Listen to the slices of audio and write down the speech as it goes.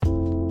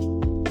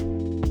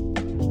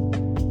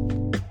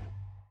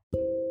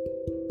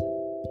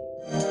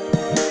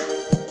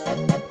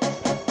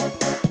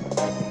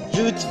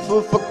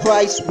youthful for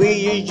Christ, we're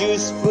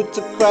useful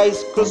to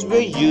Christ, cause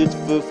we're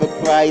youthful for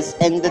Christ,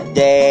 and the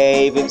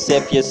day will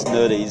accept your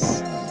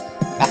notice.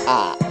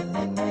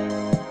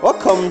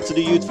 Welcome to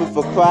the Youthful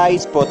for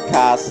Christ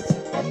podcast,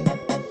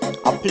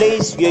 a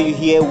place where you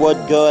hear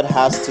what God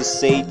has to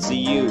say to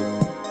you.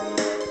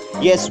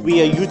 Yes,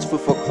 we are youthful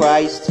for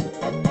Christ,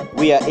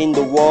 we are in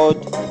the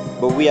world,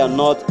 but we are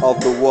not of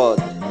the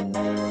world.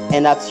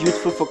 And at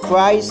Youthful for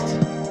Christ,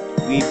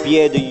 we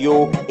bear the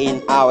yoke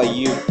in our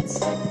youth.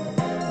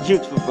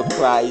 Youthful for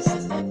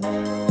Christ,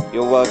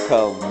 you're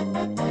welcome.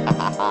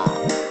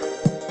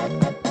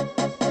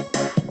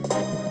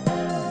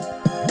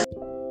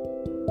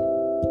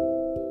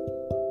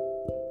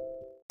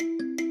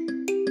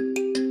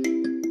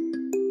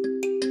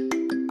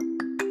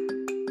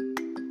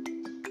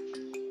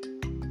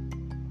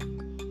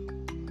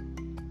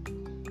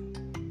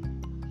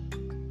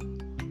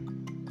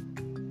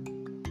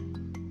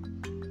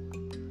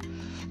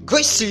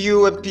 Grace to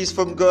you and peace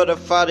from God our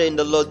Father and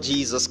the Lord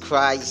Jesus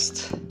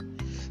Christ.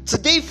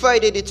 Today,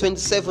 Friday the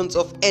 27th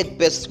of 8th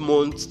best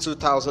month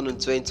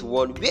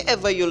 2021,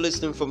 wherever you're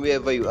listening from,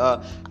 wherever you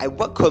are, I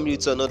welcome you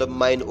to another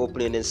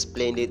mind-opening and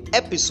splendid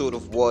episode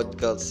of What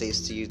God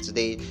Says to You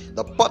Today,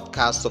 the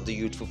podcast of the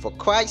Youthful for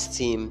Christ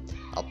team,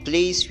 a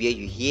place where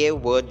you hear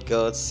what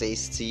God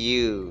says to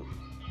you.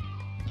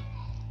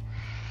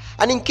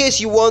 And in case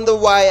you wonder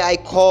why I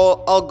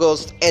call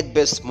August 8th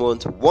best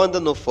month, wonder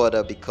no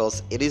further,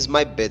 because it is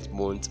my birth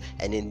month,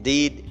 and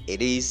indeed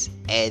it is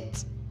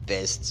 8th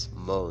best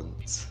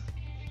month.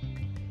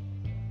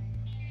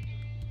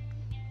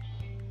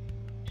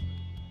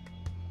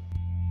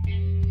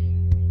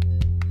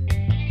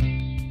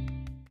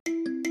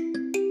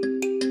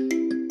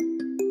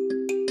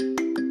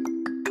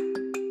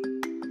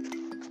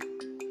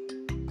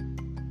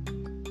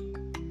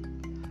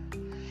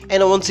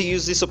 And I want to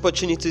use this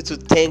opportunity to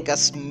thank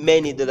as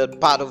many that are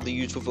part of the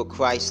Youthful for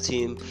Christ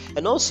team,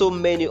 and also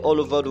many all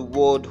over the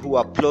world who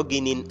are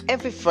plugging in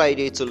every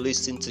Friday to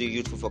listen to the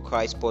Youthful for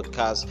Christ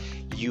podcast.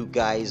 You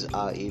guys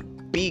are a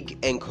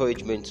big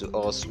encouragement to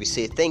us. We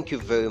say thank you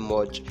very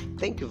much.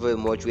 Thank you very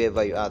much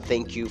wherever you are.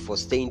 Thank you for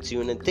staying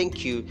tuned, and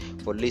thank you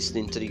for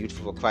listening to the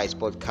Youthful for Christ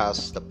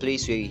podcast, the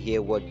place where you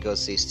hear what God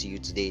says to you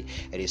today.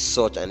 It is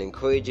such an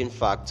encouraging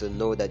fact to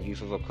know that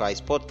Youthful for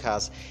Christ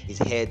podcast is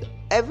heard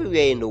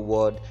everywhere in the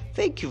world.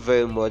 Thank you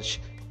very much.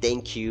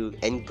 Thank you,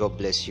 and God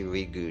bless you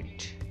really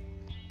good.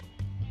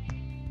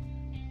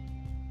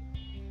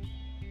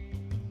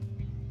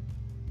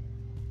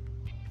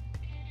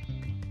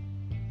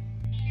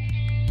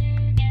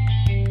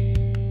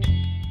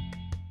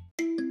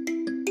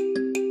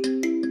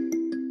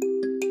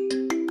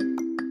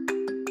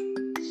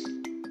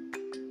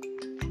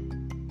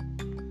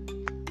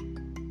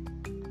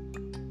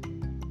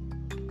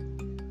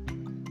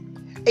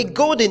 A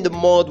goat in the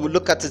mud will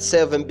look at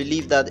itself and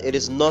believe that it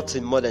is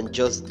nothing more than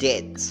just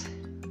death.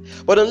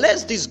 But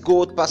unless this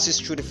goat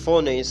passes through the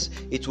furnace,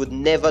 it would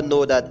never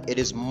know that it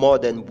is more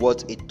than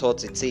what it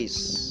thought it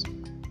is.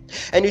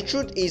 And the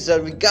truth is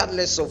that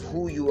regardless of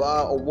who you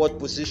are or what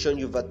position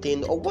you've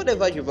attained or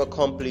whatever you've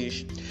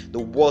accomplished, the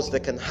worst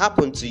that can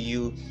happen to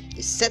you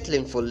is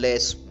settling for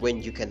less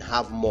when you can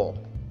have more.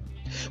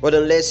 But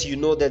unless you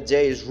know that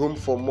there is room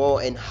for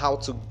more and how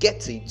to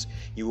get it,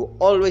 you will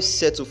always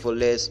settle for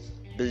less,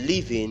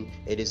 believing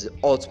it is the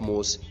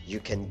utmost you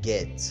can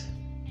get.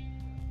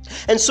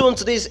 And so in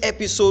today's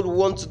episode, we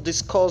want to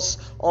discuss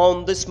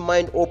on this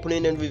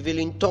mind-opening and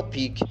revealing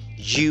topic: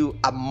 you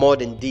are more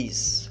than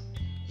this.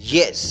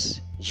 Yes,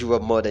 you are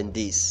more than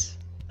this.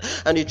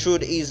 And the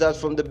truth is that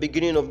from the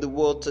beginning of the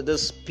world to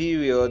this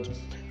period,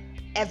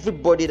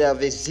 everybody that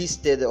have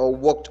existed or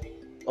walked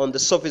on the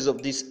surface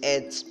of this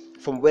earth,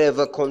 from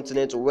wherever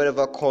continent or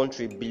wherever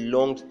country,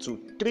 belonged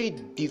to three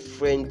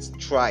different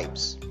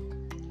tribes.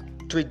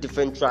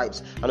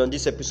 And on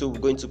this episode,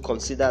 we're going to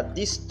consider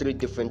these three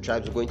different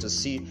tribes. We're going to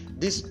see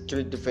these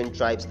three different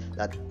tribes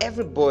that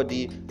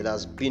everybody that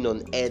has been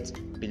on earth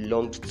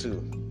belonged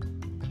to.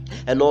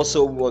 And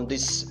also on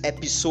this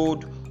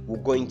episode,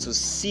 we're going to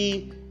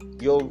see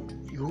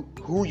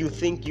who you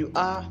think you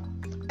are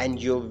and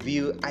your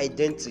real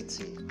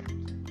identity.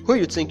 Who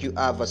you think you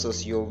are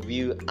versus your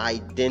real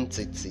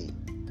identity.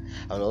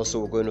 And also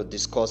we're going to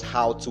discuss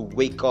how to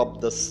wake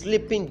up the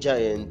sleeping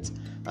giant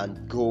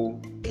and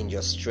go in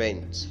your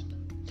strength.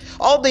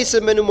 All this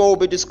and many more will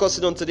be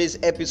discussing on today's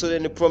episode,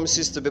 and it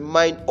promises to be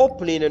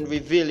mind-opening and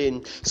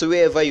revealing. So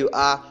wherever you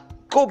are,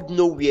 go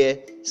nowhere,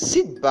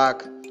 sit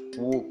back.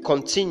 We'll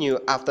continue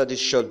after this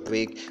short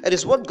break. It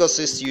is What God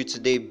Says to You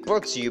Today,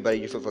 brought to you by the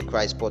Youthful for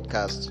Christ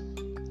podcast.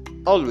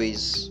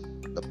 Always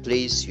the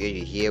place where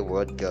you hear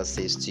what God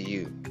says to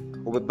you.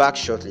 We'll be back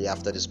shortly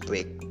after this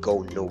break.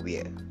 Go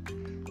nowhere.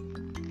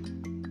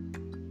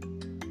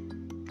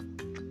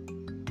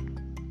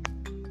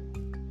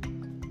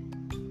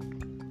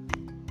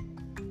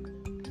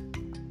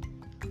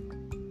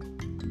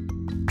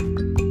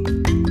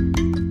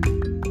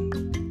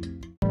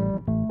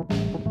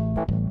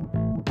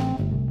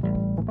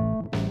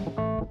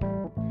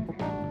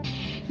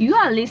 You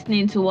are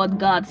listening to What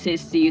God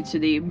Says to You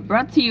Today,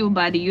 brought to you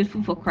by the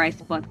Youthful for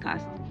Christ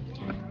podcast.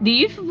 The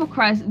Youthful for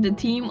Christ is the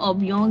team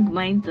of young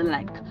minds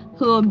alike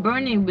who are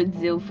burning with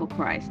zeal for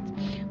Christ.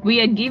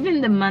 We are given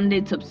the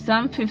mandate of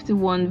Psalm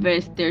 51,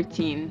 verse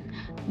 13,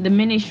 the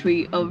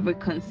ministry of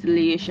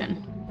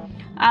reconciliation.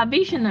 Our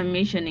vision and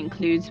mission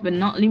includes, but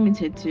not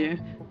limited to,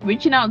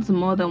 reaching out to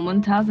more than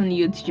 1,000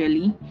 youths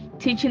yearly,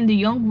 teaching the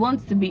young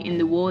ones to be in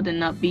the world and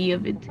not be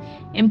of it,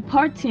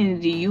 imparting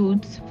the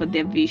youths for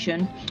their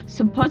vision,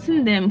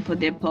 supporting them for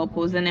their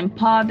purpose, and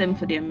empower them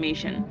for their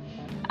mission.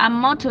 Our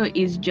motto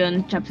is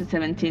John chapter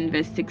 17,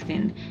 verse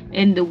 16,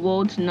 in the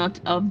world, not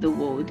of the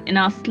world. And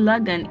our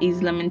slogan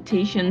is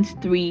Lamentations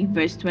 3,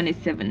 verse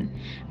 27.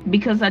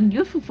 Because at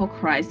Youthful for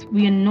Christ,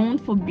 we are known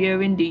for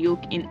bearing the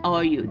yoke in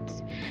our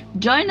youths.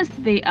 Join us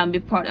today and be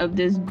part of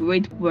this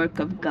great work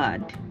of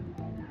God.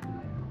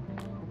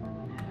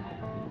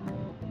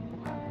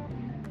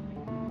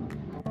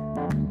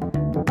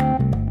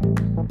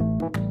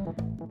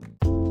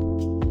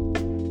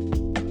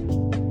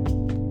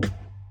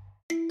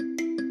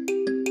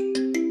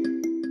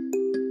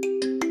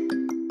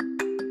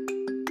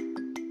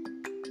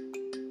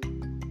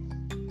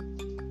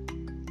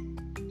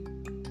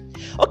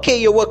 Okay,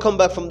 you're welcome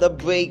back from the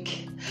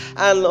break.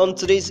 And on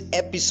today's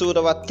episode,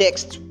 our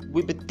text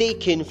will be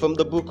taken from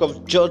the book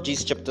of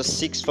Judges, chapter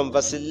 6, from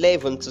verse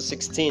 11 to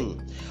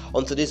 16.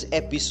 On today's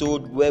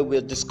episode, where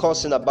we're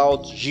discussing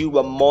about you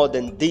are more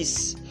than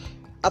this,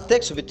 our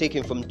text will be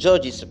taken from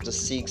Judges, chapter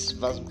 6,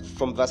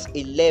 from verse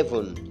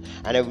 11.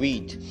 And I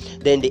read,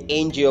 Then the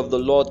angel of the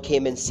Lord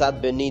came and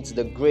sat beneath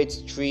the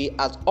great tree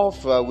at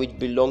Ophrah, which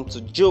belonged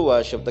to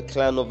Joash of the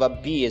clan of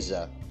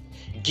Abiezer.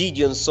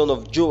 Gideon, son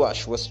of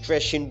Joash, was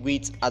threshing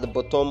wheat at the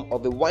bottom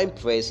of a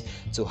winepress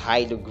to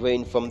hide the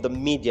grain from the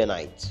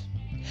Midianite.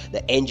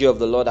 The angel of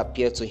the Lord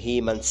appeared to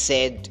him and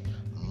said,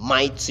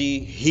 Mighty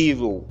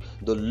hero,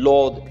 the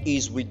Lord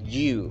is with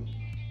you.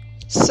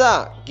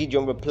 Sir,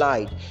 Gideon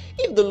replied,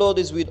 If the Lord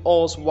is with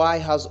us, why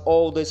has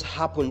all this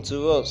happened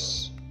to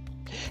us?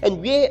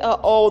 And where are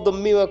all the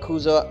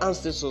miracles our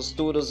ancestors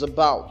told us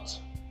about?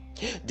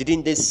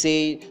 Didn't they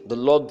say the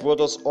Lord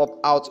brought us up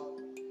out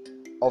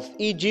of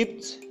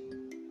Egypt?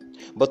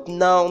 But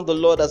now the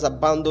Lord has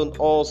abandoned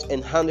us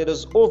and handed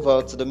us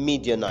over to the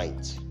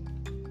Midianite.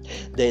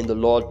 Then the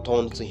Lord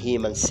turned to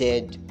him and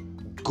said,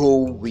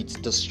 Go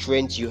with the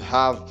strength you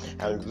have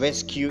and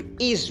rescue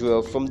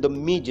Israel from the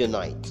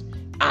Midianite.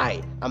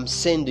 I am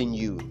sending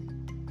you.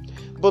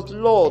 But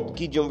Lord,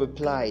 Gideon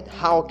replied,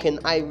 How can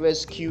I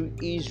rescue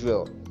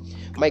Israel?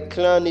 My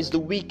clan is the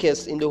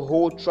weakest in the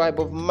whole tribe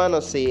of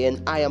Manasseh,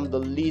 and I am the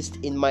least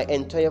in my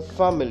entire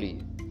family.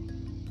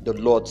 The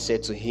Lord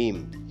said to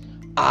him,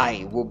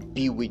 I will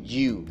be with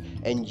you,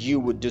 and you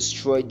will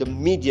destroy the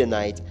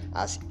Midianite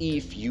as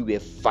if you were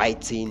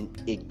fighting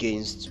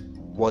against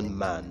one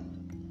man.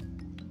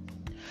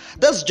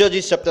 That's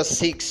Judges chapter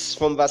 6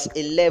 from verse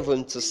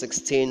 11 to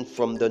 16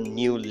 from the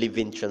New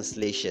Living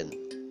Translation.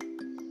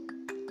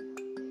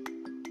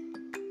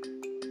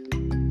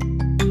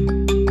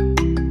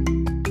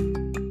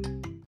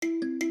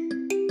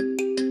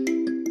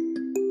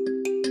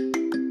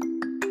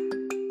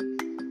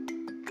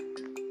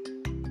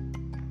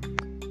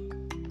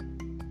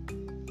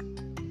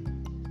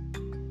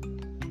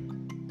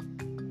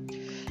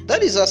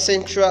 That is our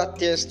central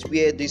text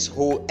where this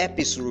whole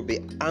episode will be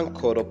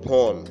anchored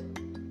upon.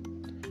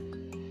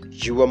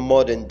 You are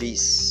more than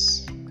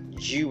this.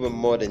 You are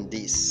more than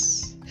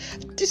this.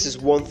 This is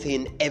one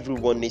thing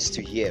everyone needs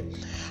to hear.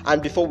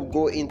 And before we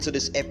go into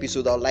this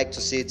episode, I'd like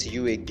to say to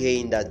you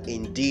again that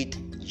indeed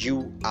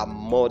you are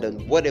more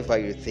than whatever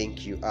you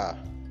think you are.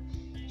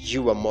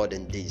 You are more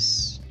than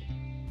this.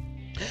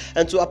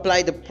 And to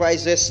apply the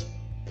priceless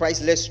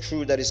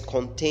truth that is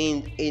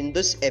contained in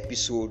this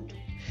episode,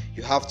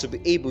 you have to be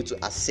able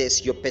to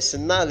assess your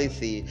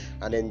personality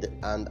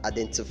and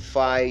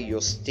identify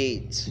your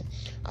state,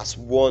 as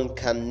one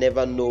can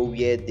never know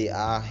where they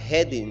are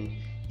heading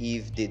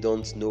if they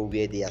don't know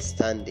where they are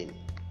standing.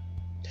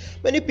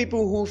 Many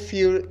people who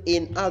feel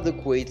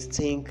inadequate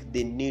think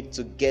they need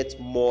to get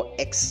more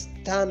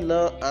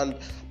external and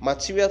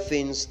material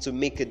things to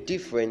make a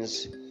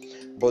difference,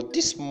 but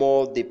this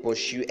more they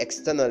pursue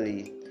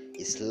externally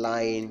is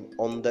lying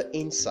on the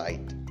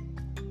inside.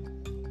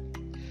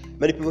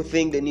 Many people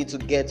think they need to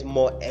get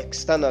more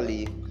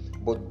externally,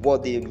 but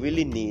what they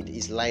really need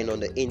is lying on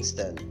the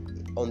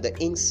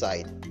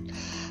inside.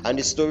 And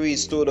the story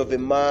is told of a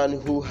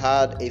man who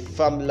had a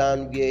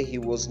farmland where he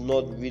was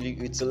not really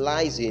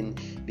utilizing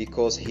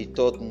because he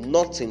thought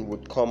nothing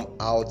would come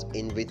out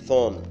in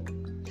return.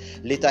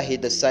 Later he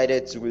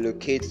decided to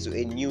relocate to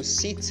a new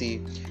city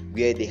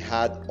where they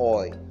had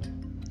oil,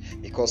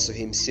 because to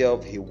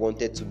himself he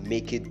wanted to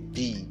make it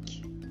big.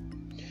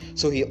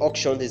 So he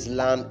auctioned his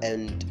land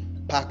and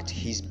packed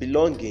his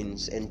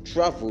belongings and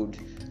traveled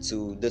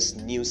to this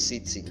new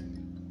city.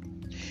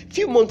 A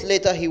few months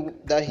later,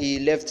 he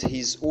left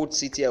his old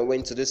city and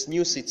went to this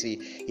new city.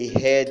 He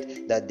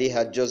heard that they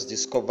had just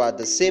discovered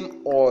the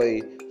same oil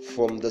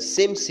from the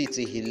same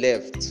city he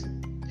left.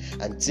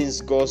 And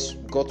things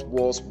got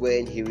worse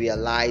when he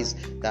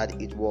realized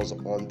that it was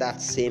on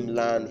that same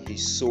land he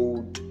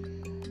sold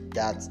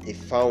that they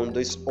found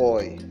this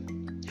oil.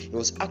 He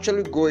was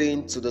actually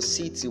going to the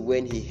city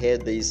when he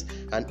heard this,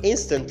 and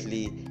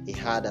instantly he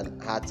had an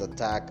heart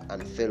attack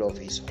and fell off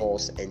his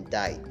horse and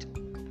died.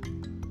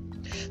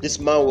 This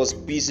man was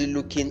busy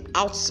looking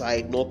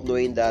outside, not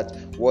knowing that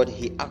what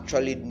he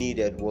actually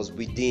needed was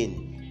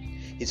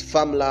within. His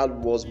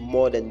farmland was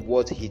more than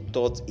what he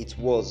thought it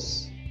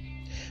was,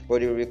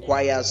 but it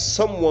requires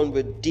someone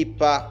with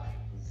deeper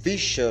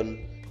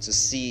vision to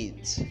see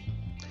it.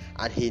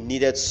 And he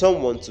needed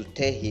someone to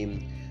tell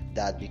him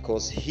that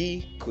because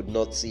he could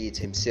not see it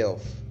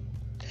himself.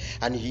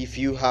 And if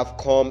you have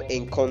come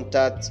in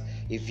contact,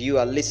 if you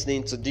are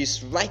listening to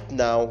this right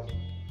now,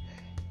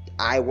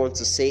 I want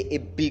to say a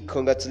big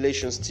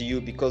congratulations to you,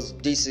 because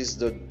this is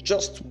the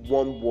just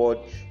one word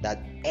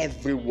that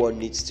everyone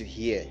needs to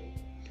hear.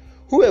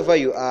 Whoever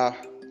you are,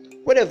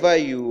 wherever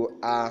you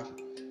are,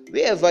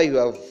 wherever you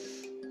have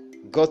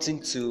gotten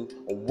to,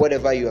 or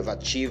whatever you have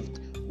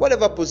achieved,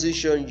 whatever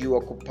position you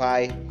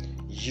occupy,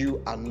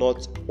 you are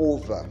not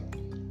over.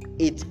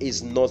 It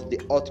is not the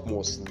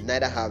utmost,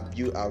 neither have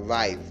you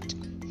arrived.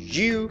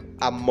 You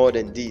are more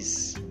than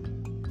this.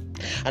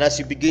 And as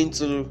we begin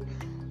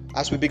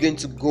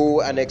to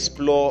go and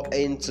explore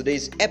in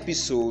today's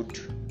episode,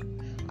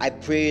 I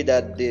pray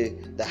that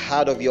the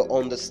heart of your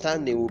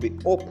understanding will be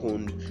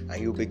open and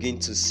you'll begin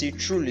to see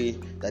truly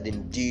that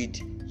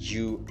indeed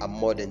you are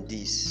more than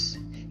this.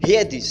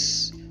 Hear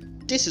this.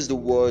 This is the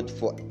word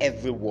for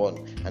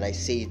everyone, and I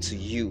say it to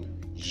you.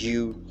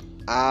 You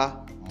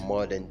are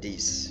more than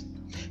this.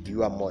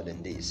 You are more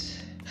than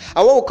this.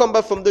 And when we come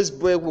back from this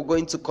break, we're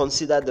going to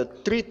consider the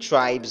 3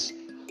 tribes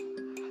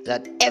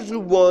that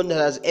everyone that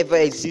has ever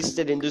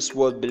existed in this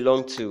world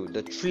belong to.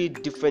 The 3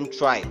 different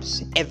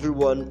tribes.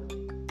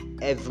 Everyone,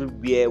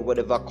 everywhere,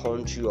 whatever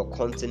country or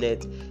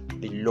continent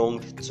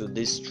belonged to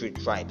these 3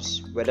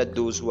 tribes. Whether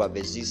those who have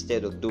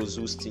existed or those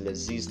who still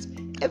exist,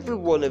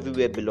 everyone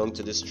everywhere belong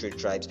to these 3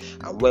 tribes.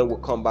 And when we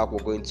come back,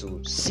 we're going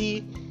to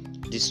see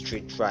these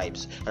 3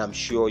 tribes, and I'm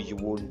sure you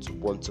won't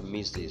want to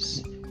miss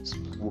this.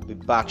 We'll be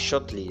back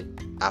shortly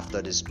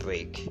after this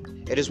break.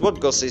 It is What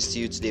God Says to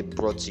You today,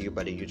 brought to you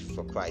by the Youth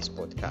for Christ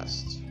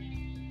podcast.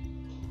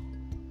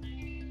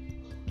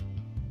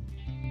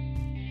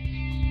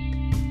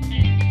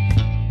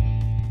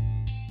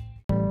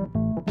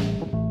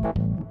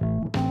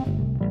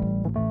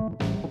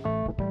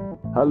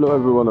 Hello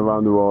everyone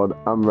around the world,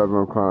 I'm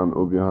Reverend Kwan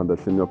Obihan,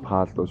 the Senior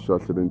Pastor of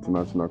Short City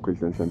International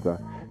Christian Center.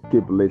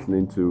 Keep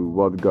listening to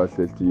What God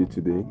Says to You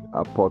today,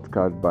 a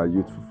podcast by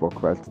Youth for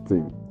Christ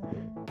team,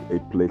 a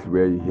place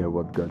where you hear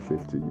what God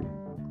says to you.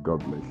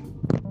 God bless you.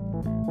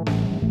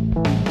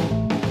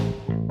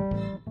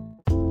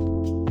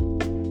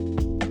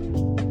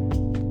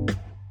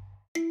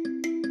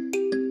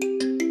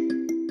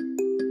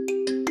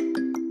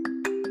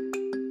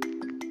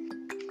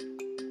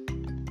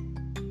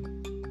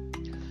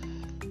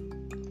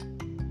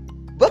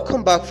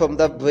 Welcome back from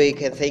that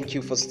break, and thank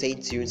you for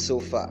staying tuned so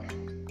far.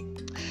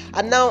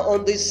 And now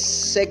on this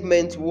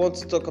segment, we want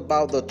to talk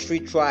about the 3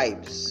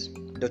 tribes.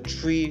 The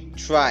 3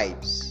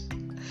 tribes.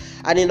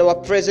 And in our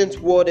present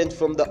world and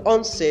from the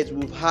onset,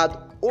 we've had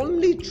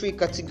only 3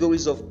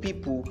 categories of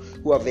people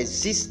who have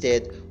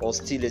existed or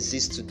still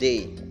exist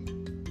today.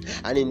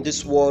 And in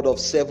this world of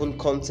 7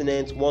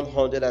 continents,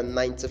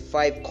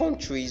 195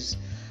 countries,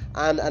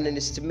 and an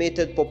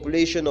estimated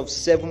population of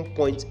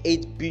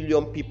 7.8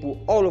 billion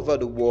people all over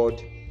the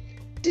world,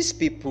 these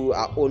people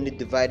are only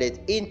divided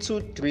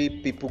into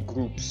 3 people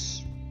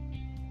groups.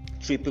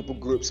 3 people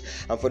groups.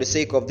 And for the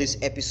sake of this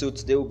episode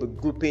today, we'll be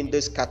grouping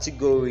these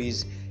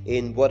categories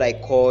in what I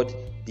called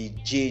the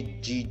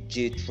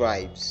JGJ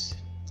tribes.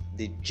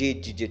 The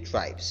JGJ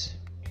tribes.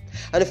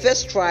 And the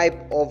first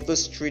tribe of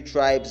those 3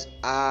 tribes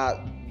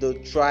are the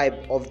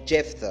tribe of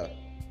Jephthah.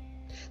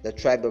 The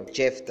tribe of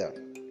Jephthah.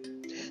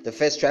 The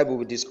first tribe we'll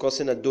be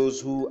discussing are those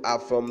who are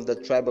from the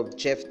tribe of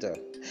Jephthah.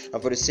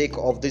 And for the sake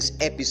of this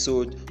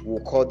episode,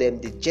 we'll call them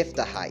the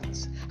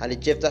Jephthahite. And the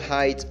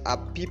Jephthahite are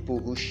people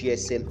who share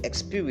same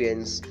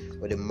experience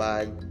with the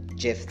man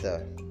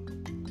Jephthah.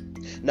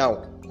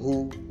 Now,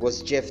 who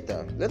was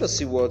Jephthah? Let us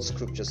see what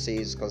scripture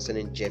says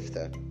concerning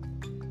Jephthah.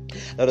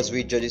 Let us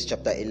read Judges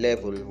chapter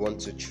 11,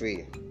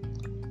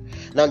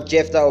 1-3. Now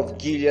Jephthah of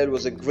Gilead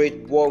was a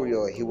great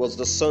warrior. He was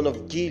the son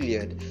of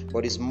Gilead,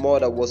 but his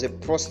mother was a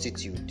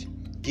prostitute.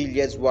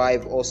 Gilead's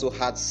wife also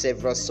had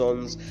several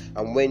sons,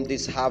 and when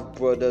these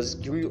half-brothers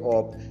grew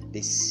up, they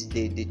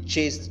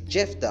chased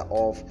Jephthah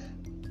off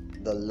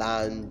the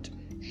land.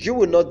 You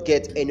will not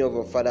get any of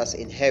your father's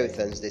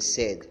inheritance, they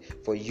said,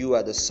 for you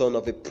are the son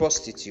of a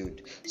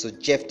prostitute. So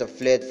Jephthah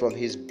fled from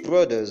his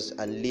brothers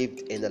and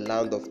lived in the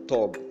land of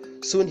Tob.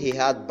 Soon he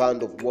had a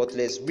band of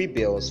worthless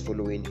rebels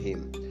following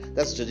him.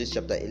 That's Judges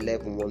chapter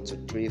 11,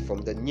 1-3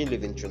 from the New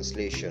Living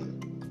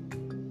Translation.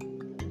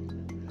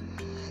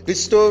 The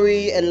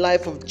story and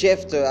life of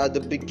Jephthah at the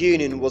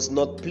beginning was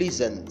not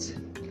pleasant.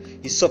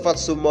 He suffered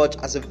so much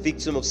as a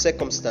victim of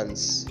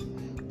circumstance.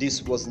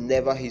 this was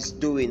never his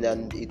doing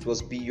and it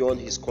was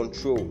beyond his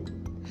control.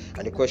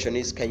 And the question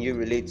is, can you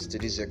relate to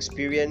this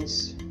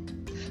experience?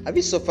 Have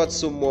you suffered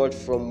so much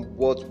from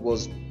what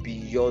was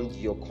beyond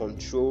your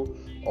control,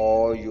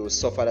 or you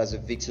suffered as a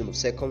victim of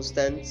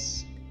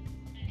circumstance?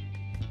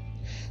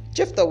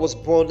 Jephthah was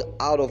born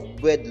out of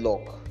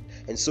wedlock,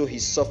 and so he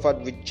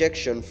suffered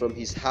rejection from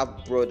his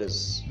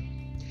half-brothers.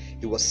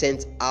 He was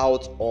sent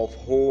out of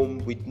home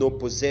with no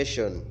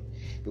possession.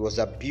 He was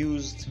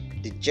abused,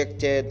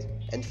 dejected,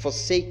 and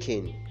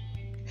forsaken.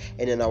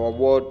 And in our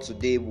world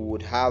today, we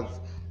would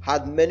have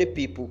had many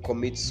people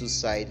commit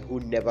suicide who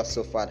never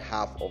suffered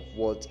half of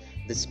what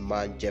this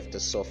man Jephthah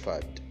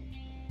suffered.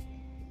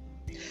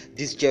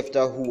 This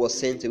Jephthah, who was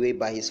sent away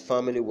by his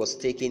family, was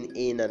taken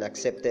in and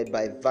accepted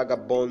by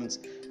vagabonds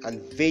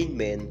and vain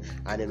men,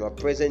 and in our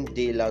present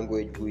day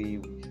language we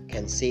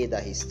can say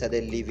that he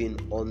started living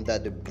under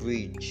the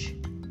bridge.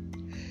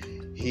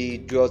 He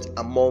dwelt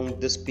among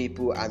these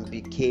people and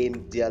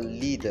became their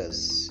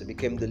leaders. He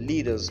became the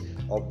leaders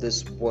of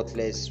these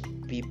worthless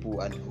people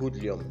and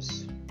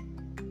hoodlums.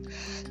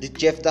 The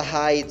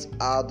Jephthahite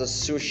are the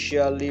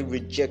socially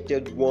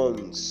rejected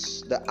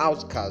ones, the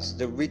outcasts,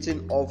 the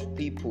written off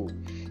people,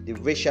 the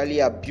racially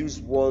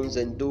abused ones,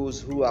 and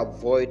those who are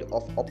void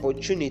of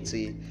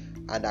opportunity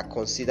and are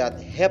considered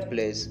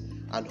helpless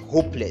and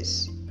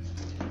hopeless.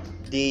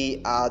 They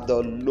are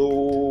the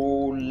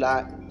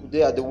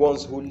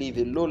ones who live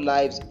in low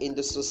lives in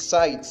the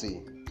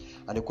society.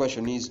 And the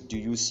question is, do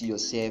you see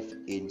yourself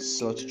in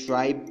such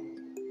tribe?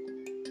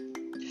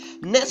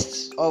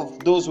 Next of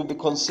those we'll be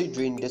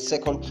considering, the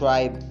second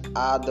tribe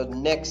are the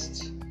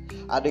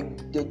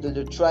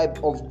tribe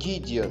of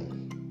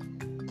Gideon.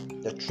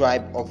 The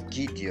tribe of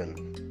Gideon.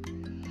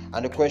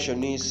 And the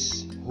question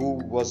is, who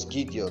was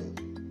Gideon?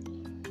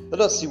 Let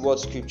us see what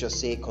scripture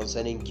say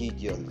concerning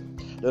Gideon.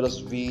 Let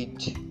us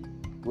read.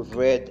 We've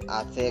read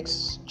our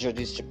text,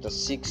 Judges chapter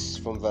 6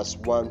 from verse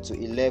 1 to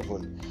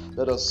 11.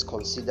 Let us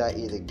consider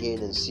it again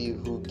and see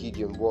who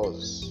Gideon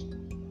was.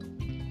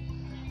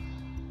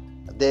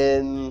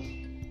 Then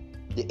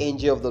the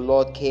angel of the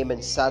Lord came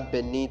and sat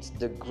beneath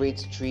the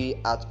great tree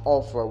at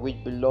Ophrah,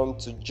 which belonged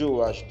to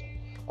Joash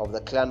of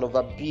the clan of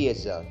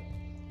Abiezer.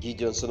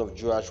 Gideon, son of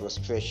Joash, was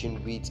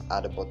threshing wheat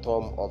at the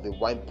bottom of a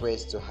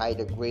winepress to hide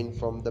the grain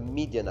from the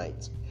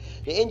Midianites.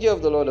 The angel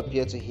of the Lord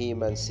appeared to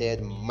him and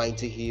said,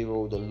 "Mighty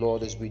hero, the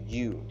Lord is with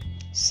you."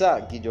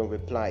 "Sir," Gideon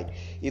replied,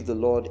 "if the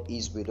Lord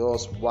is with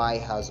us, why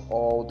has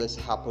all this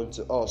happened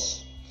to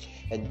us?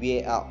 And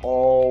where are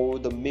all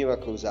the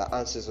miracles our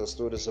ancestors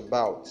told us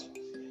about?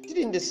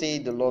 Didn't they say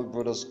the Lord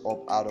brought us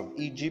up out of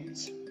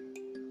Egypt?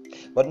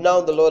 But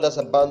now the Lord has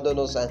abandoned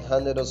us and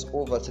handed us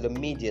over to the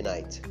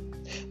Midianites."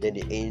 Then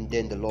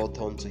the Lord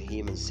turned to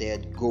him and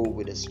said, "Go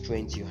with the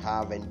strength you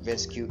have and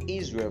rescue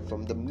Israel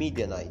from the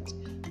Midianites.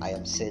 I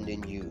am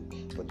sending you."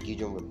 But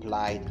Gideon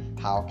replied,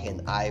 "How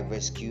can I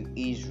rescue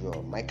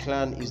Israel? My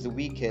clan is the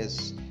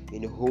weakest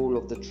in the whole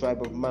of the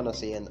tribe of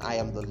Manasseh, and I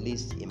am the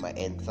least in my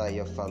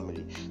entire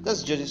family."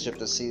 That's Judges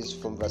chapter 6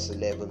 from verse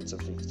 11 to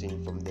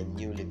 15 from the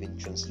New Living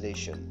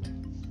Translation.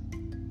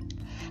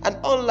 And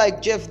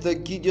unlike Jephthah,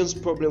 Gideon's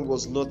problem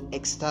was not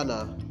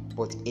external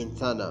but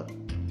internal.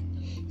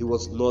 He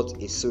was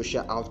not a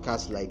social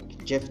outcast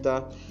like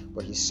Jephthah,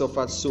 but he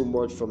suffered so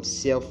much from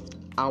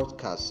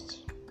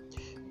self-outcast.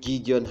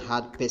 Gideon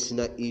had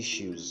personal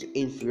issues,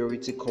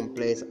 inferiority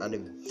complex, and a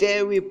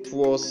very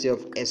poor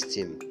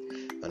self-esteem.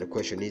 And the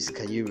question is,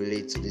 can you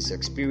relate to this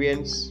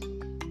experience?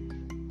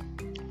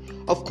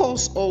 Of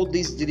course, all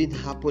this didn't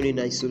happen in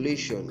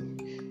isolation.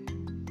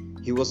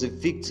 He was a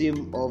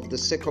victim of the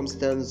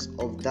circumstance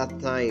of that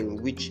time,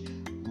 which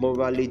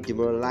morally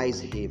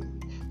demoralized him.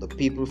 The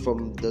people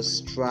from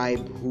this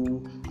tribe,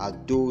 who are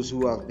those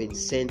who have been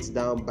sent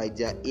down by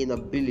their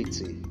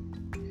inability.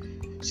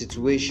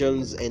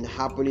 Situations and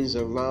happenings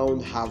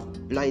around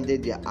have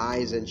blinded their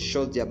eyes and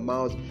shut their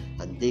mouths,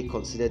 and they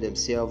consider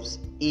themselves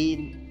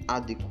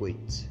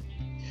inadequate.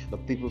 The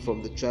people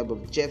from the tribe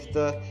of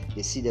Jephthah,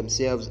 they see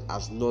themselves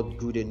as not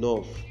good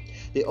enough.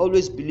 They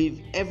always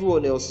believe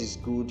everyone else is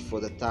good for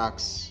the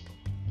task,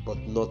 but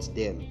not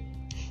them.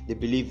 They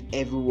believe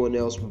everyone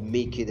else will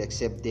make it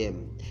except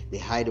them. They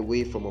hide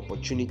away from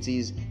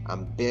opportunities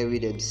and bury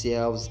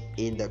themselves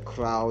in the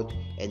crowd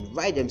and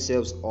write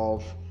themselves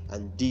off,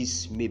 and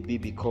this may be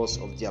because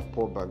of their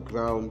poor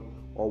background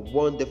or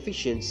one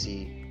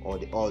deficiency or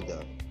the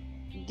other.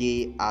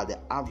 They are the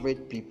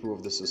average people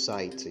of the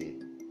society.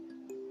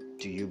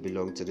 Do you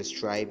belong to this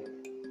tribe?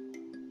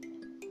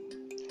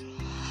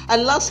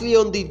 And lastly,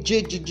 on the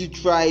JGG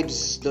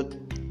tribes, the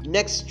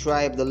next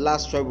tribe, the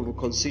last tribe we'll be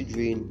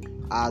considering,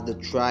 are the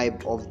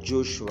tribe of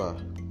Joshua.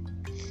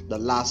 The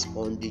last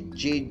on the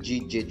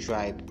JGJ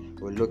tribe,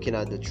 we're looking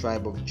at the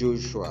tribe of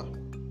Joshua.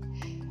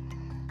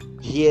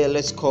 Here,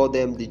 let's call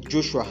them the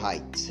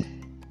Joshuahites.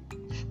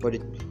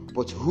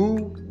 But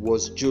who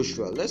was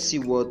Joshua? Let's see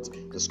what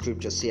the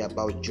scriptures say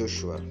about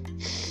Joshua.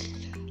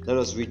 Let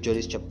us read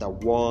Joshua chapter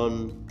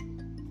 1,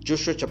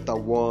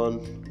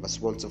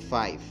 verse 1 to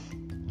 5,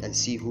 and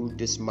see who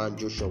this man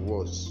Joshua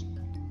was.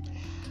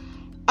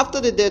 After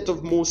the death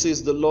of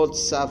Moses, the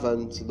Lord's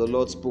servant, the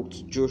Lord spoke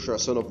to Joshua,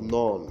 son of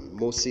Nun,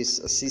 Moses'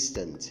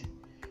 assistant.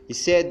 He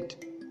said,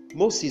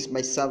 Moses,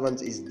 my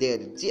servant, is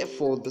dead.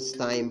 Therefore, the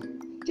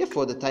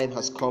time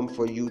has come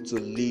for you to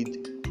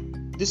lead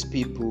this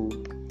people,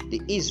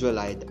 the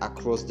Israelites,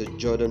 across the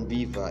Jordan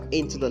River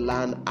into the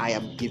land I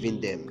am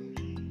giving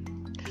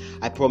them.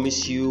 I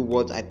promise you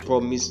what I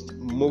promised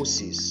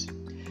Moses.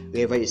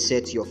 Wherever you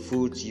set your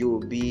foot, you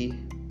will be.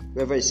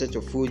 Wherever you set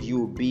your foot, you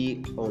will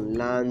be on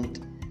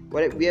land.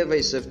 Wherever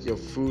you set your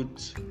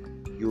foot,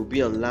 you will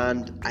be on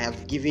land I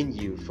have given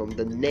you, from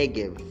the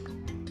Negev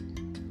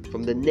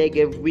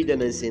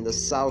wilderness in the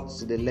south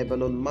to the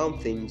Lebanon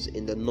mountains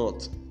in the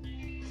north,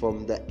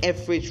 from the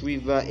Euphrates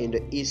River in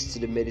the east to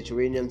the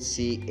Mediterranean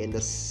Sea in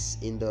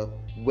the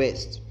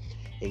west,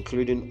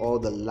 including all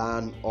the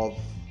land of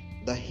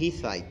the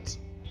Hittites.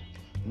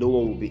 No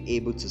one will be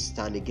able to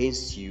stand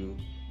against you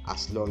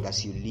as long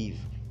as you live,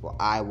 for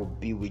I will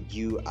be with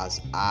you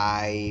as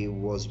I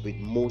was with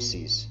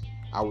Moses.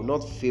 I will not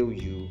fail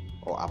you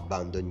or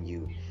abandon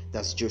you.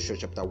 That's Joshua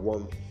chapter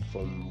 1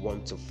 from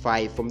 1 to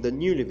 5 from the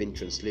New Living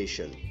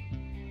Translation.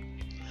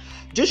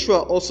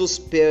 Joshua also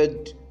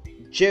spared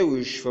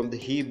Jerush from the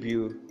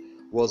Hebrew,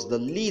 was the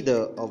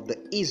leader of the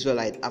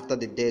Israelites after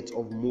the death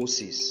of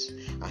Moses,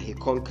 and he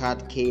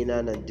conquered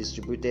Canaan and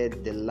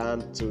distributed the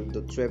land to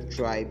the 12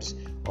 tribes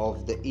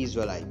of the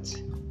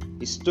Israelites.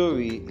 His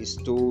story is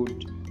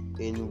told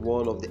in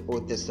one of the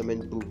Old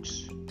Testament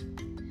books.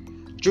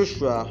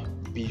 Joshua,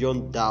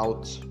 beyond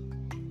doubt,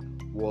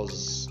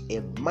 was a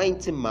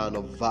mighty man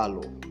of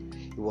valor.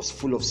 He was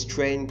full of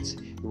strength.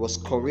 He was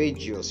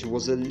courageous. He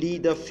was a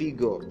leader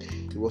figure.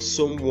 He was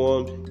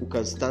someone who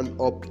can stand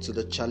up to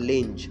the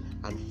challenge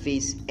and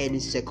face any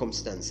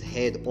circumstance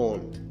head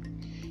on.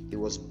 He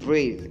was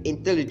brave,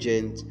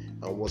 intelligent,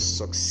 and was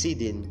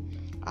succeeding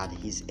at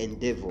his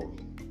endeavor.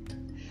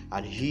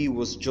 And he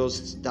was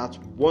just that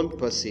one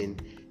person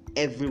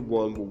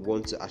everyone would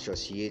want to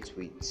associate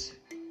with.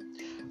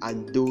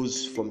 And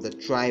those from the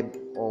tribe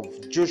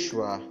of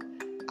Joshua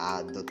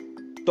are the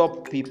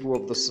top people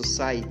of the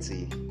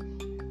society,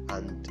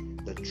 and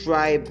the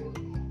tribe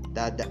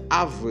that the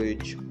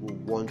average will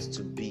want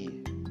to be.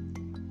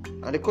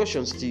 And the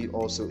question still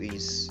also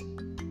is,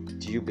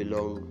 do you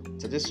belong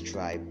to this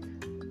tribe?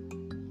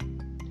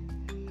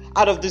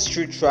 Out of these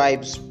three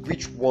tribes,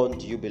 which one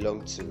do you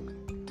belong to?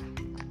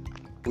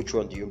 Which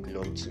one do you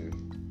belong to?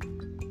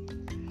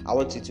 I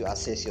want you to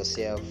assess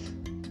yourself,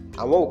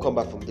 and when we come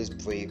back from this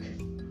break,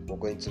 we're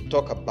going to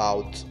talk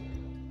about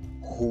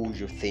who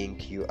you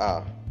think you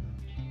are.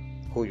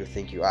 Who you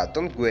think you are.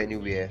 Don't go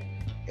anywhere.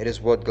 It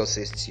is what God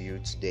says to you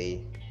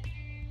today.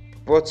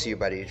 Brought to you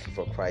by the Youth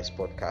for Christ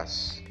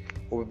podcast.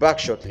 We'll be back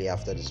shortly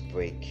after this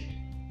break.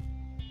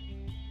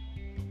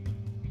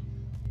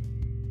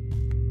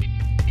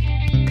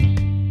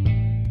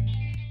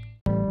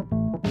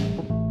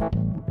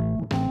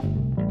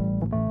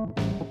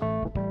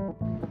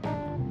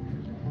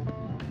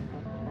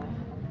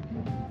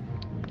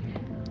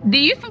 The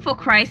Youth for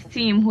Christ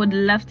team would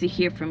love to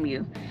hear from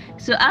you.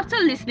 So after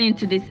listening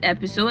to this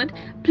episode,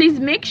 please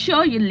make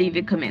sure you leave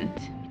a comment.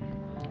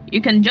 You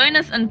can join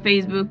us on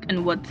Facebook and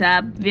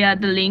WhatsApp via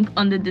the link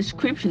on the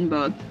description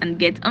box and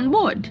get on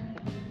board.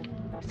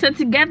 So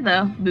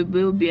together, we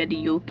will bear the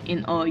yoke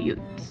in our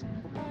youths.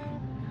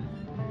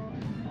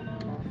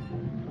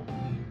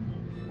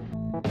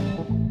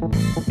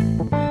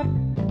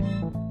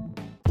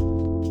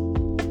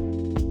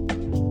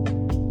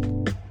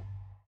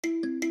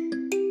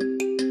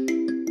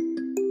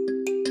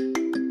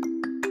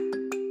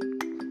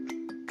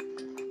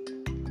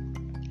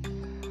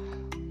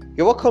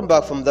 You're welcome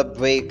back from the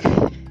break.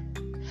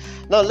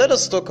 Now let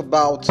us talk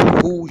about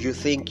who you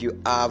think you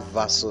are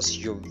versus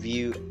your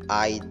real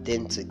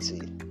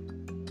identity.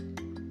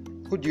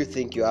 Who do you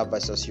think you are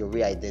versus your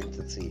real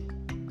identity?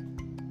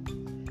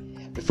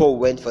 Before we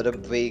went for the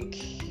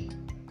break,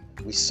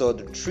 we saw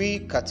the three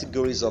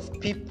categories of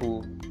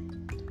people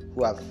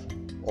who have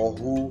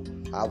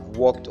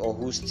worked or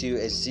who still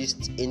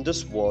exist in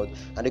this world.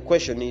 And the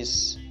question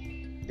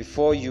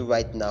before you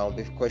right now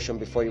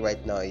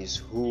is,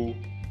 who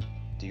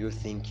do you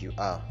think you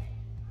are?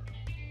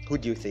 Who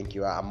do you think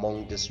you are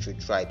among these three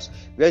tribes?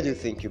 Where do you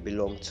think you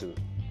belong to?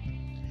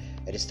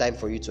 It is time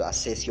for you to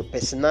assess your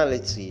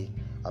personality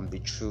and be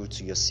true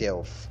to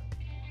yourself.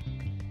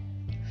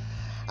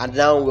 And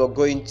now we're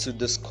going to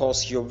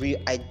discuss your real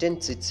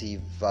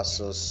identity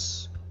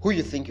versus who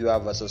you think you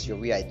are versus your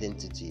real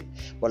identity.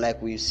 But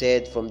like we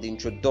said from the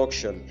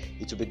introduction,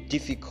 it will be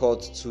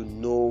difficult to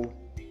know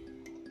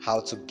how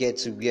to get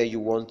to where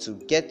you want to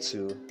get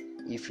to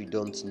if you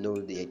don't know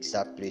the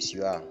exact place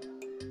you are.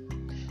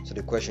 So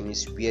the question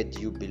is, where do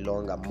you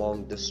belong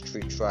among these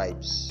three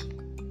tribes?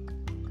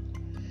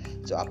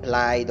 To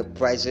apply the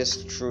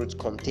priceless truth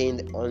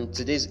contained on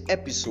today's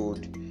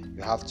episode,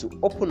 you have to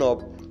open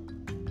up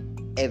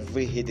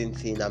every hidden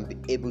thing and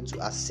be able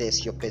to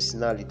assess your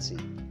personality,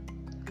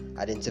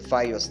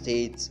 identify your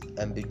state,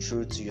 and be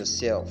true to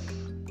yourself,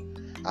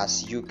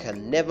 as you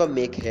can never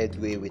make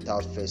headway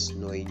without first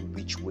knowing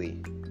which way.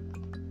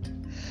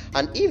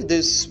 And if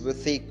this will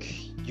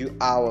take you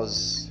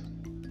hours,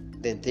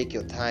 then take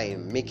your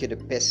time, make it a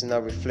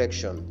personal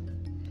reflection.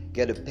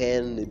 Get a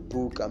pen, a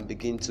book, and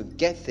begin to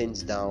get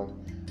things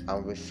down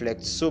and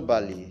reflect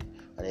soberly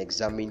and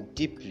examine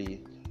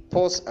deeply.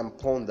 Pause and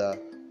ponder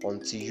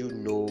until you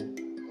know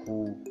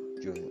who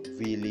you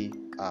really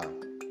are.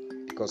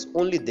 Because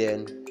only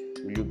then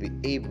will you be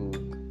able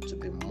to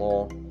be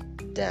more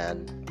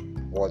than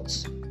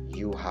what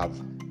you have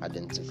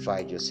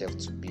identified yourself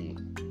to be.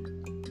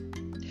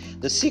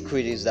 The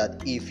secret is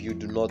that if you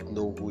do not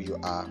know who you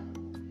are,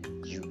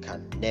 you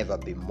can never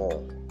be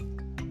more.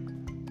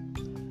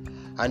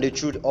 And the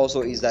truth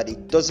also is that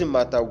it doesn't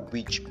matter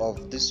which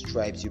of these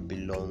tribes you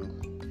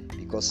belong,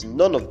 because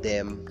none of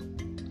them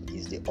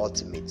is the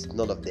ultimate,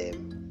 none of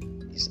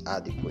them is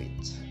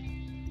adequate.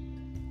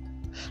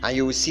 And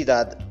you will see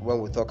that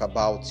when we talk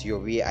about your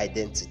real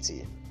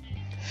identity.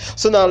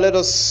 So now let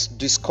us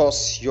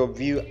discuss your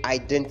real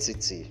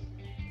identity.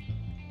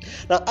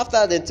 Now, after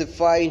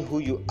identifying who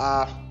you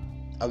are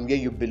and where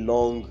you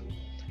belong,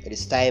 it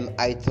is time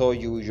I tell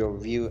you your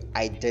real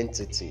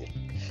identity.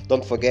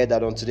 Don't forget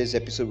that on today's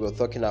episode we're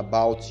talking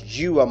about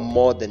you are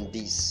more than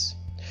this.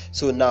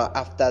 So now,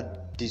 after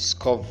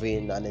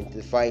discovering and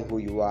identifying who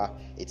you are,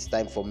 it's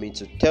time for me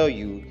to tell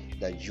you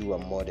that you are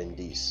more than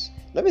this.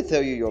 Let me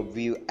tell you your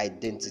real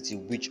identity,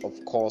 which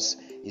of course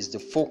is the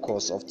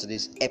focus of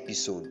today's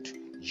episode.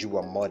 You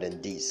are more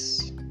than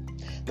this.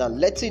 Now,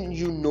 letting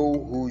you know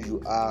who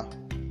you are,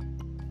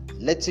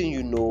 letting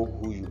you know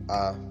who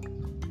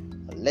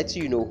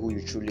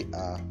you truly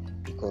are,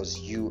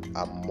 because you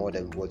are more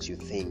than what you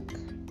think.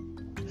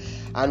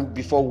 And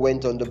before we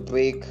went on the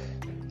break,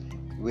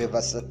 we have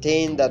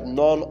ascertained that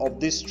none of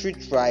these three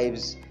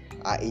tribes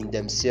are in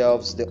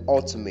themselves the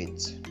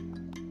ultimate.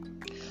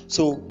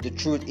 So the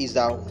truth is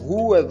that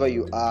whoever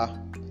you are,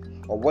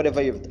 or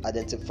whatever you've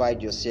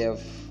identified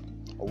yourself,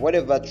 or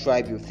whatever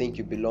tribe you think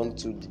you belong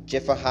to, the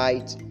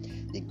Jephthahite,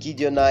 the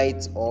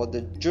Gideonite, or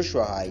the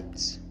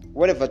Joshuahite,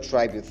 whatever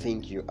tribe you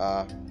think you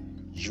are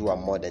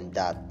more than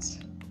that.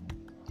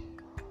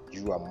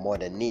 You are more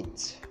than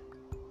it.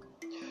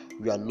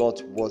 You are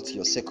not what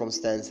your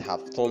circumstance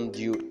have turned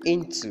you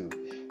into.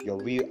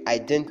 Your real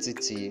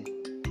identity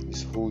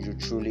is who you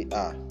truly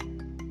are.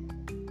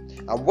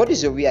 And what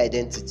is your real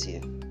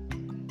identity?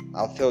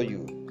 I'll tell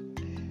you.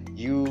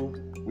 You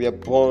were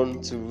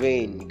born to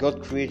reign.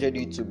 God created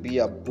you to be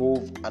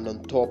above and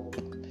on top.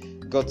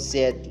 God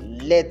said,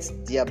 "Let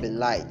there be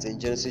light," in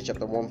Genesis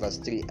chapter 1 verse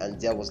 3,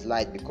 and there was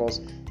light, because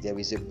there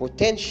is a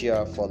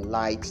potential for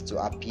light to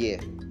appear.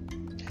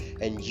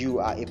 And you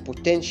are a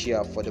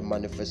potential for the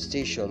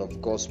manifestation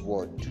of God's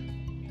word.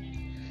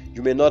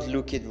 You may not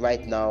look it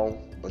right now,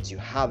 but you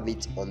have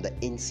it on the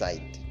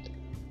inside.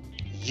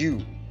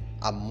 You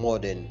are more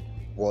than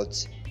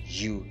what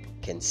you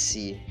can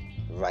see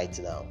right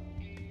now.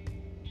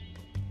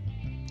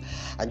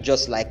 And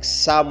just like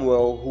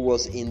Samuel, who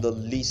was the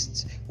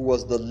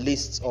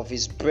least of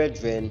his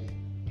brethren,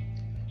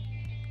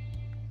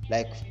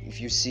 like if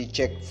you see,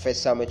 check 1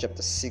 Samuel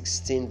chapter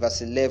 16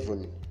 verse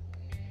 11,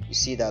 you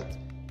see that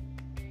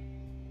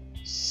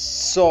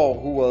Saul,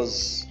 who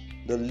was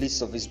the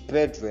least of his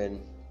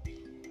brethren,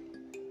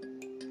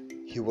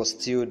 he was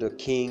still the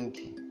king,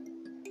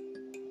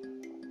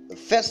 the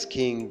first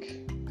king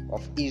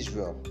of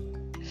Israel.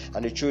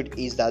 And the truth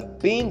is that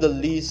being the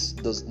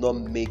least does not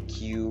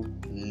make you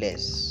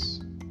less.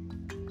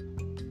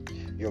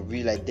 Your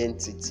real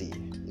identity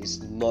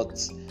is not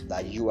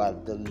that you are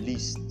the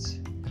least,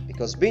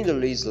 because being the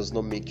least does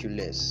not make you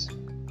less.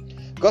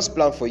 God's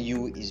plan for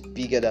you is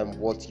bigger than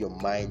what your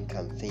mind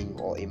can think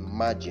or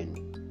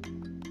imagine.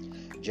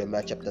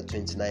 Jeremiah chapter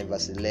 29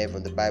 verse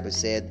 11, the Bible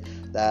said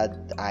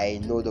that I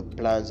know the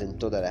plans and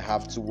thought that I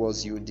have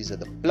towards you. These are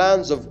the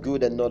plans of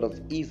good and not of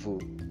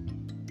evil,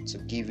 to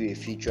give you a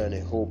future and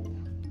a hope,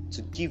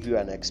 to give you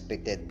an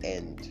expected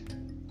end.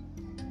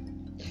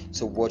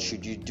 So what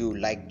should you do?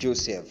 Like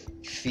Joseph,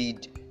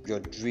 feed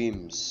your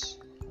dreams.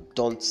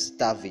 Don't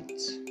starve it.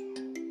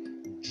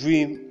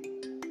 Dream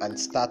and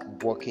start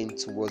working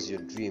towards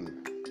your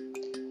dream.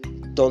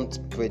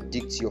 Don't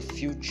predict your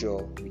future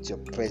with your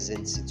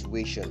present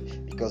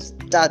situation, because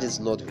that is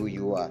not who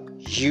you are.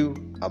 You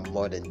are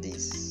more than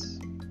this.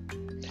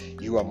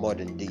 You are more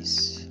than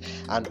this.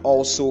 And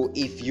also,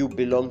 if you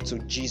belong to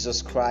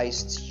Jesus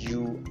Christ,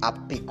 you are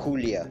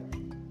peculiar.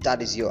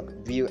 That is your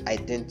real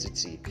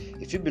identity.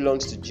 If you belong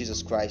to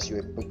Jesus Christ, you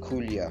are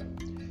peculiar.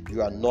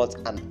 You are not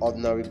an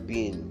ordinary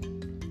being.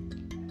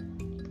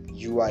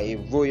 You are a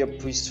royal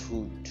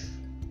priesthood.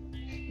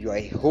 You are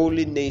a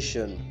holy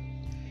nation.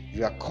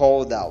 You are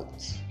called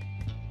out.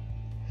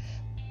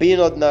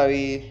 Being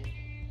ordinary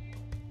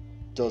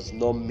does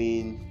not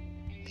mean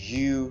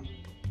you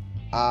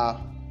are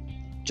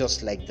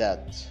just like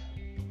that.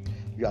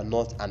 You are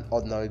not an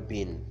ordinary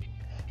being,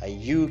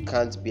 and you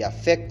can't be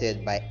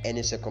affected by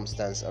any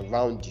circumstance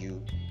around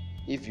you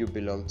if you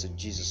belong to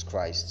Jesus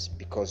Christ,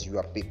 because you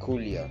are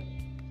peculiar.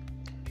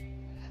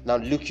 Now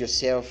look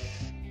yourself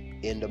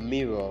in the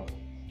mirror,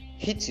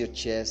 hit your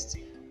chest,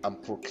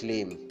 and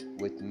proclaim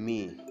with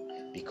me,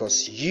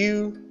 because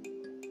you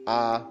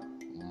are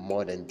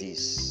more than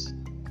this.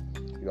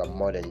 You are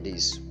more than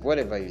this.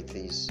 Whatever it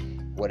is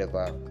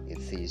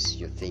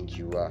you think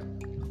you are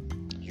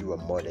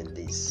more than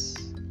this.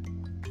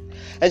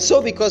 And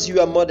so because you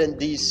are more than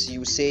this,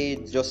 you say,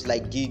 just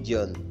like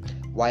Gideon,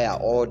 why are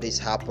all this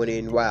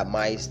happening? Why am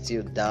I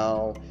still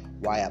down?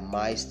 Why am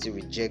I still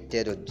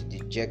rejected or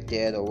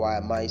dejected? Or why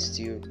am I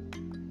still...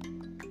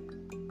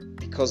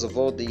 Because of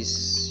all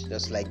this,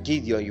 just like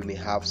Gideon, you may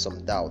have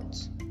some doubt.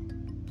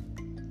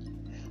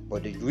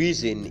 But the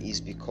reason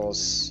is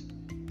because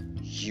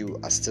you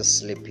are still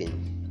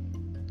sleeping.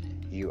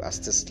 You are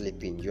still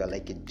sleeping. You are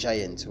like a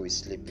giant who is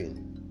sleeping.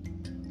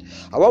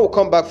 And when we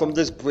come back from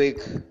this break,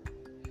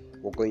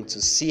 we're going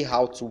to see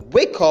how to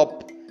wake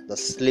up the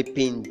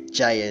sleeping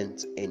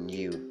giant in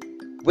you.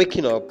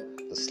 Waking up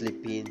the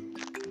sleeping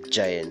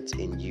giant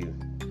in you.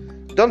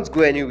 Don't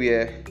go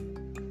anywhere.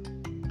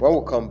 When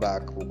we come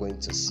back, we're going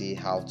to see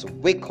how to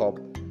wake up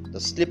the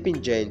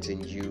sleeping giant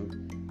in you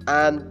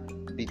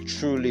and be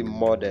truly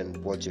more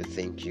than what you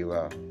think you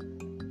are.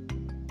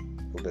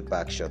 We'll be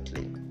back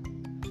shortly.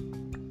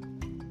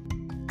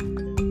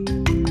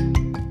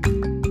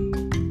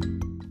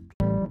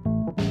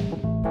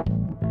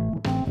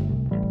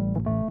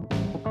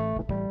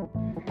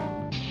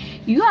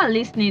 You are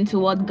listening to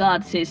What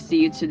God Says to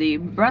You Today,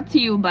 brought to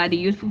you by the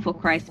Youthful for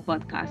Christ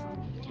podcast.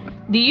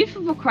 The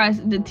Youthful for Christ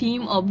is the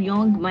team of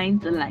young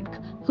minds alike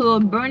who are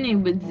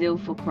burning with zeal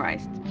for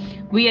Christ.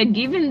 We are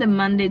given the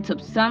mandate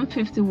of Psalm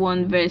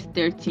 51 verse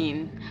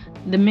 13,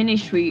 the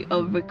ministry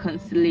of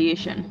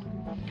reconciliation.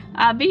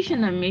 Our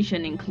vision and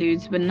mission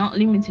includes, but not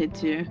limited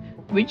to,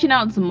 reaching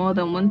out to more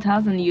than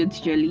 1,000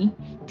 youths yearly,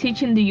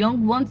 teaching the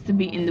young ones to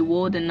be in the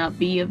world and not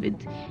be of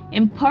it,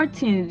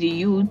 imparting the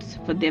youths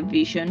for their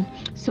vision,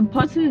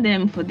 supporting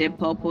them for their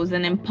purpose,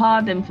 and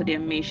empower them for their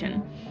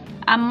mission.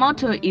 Our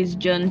motto is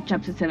John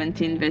chapter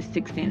 17 verse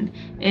 16,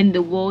 in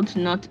the world,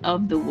 not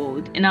of the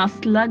world. And our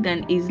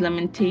slogan is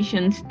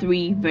Lamentations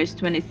 3 verse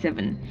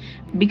 27.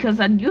 Because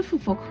at Youthful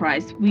for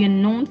Christ, we are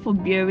known for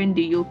bearing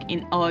the yoke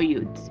in our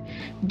youths.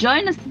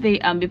 Join us today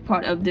and be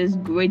part of this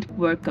great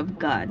work of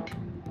God.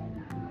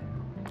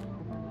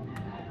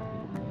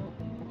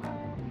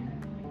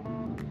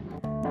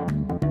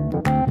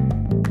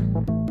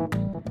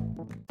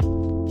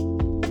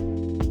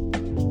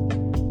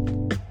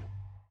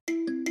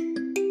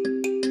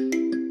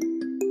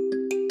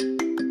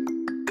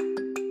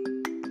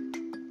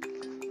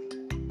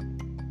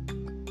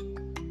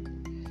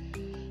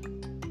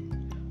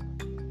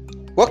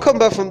 Welcome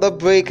back from the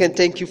break, and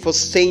thank you for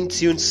staying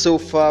tuned so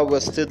far. We're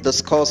still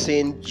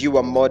discussing You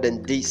Are More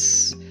Than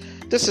This.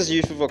 This is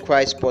Youthful for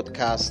Christ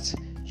podcast.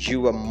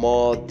 You are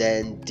more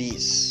than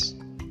this.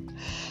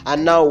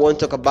 And now I want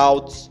to talk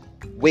about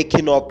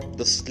waking up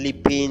the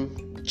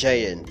sleeping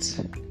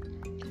giant.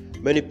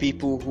 Many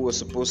people who are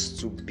supposed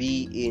to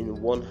be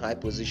in one high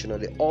position or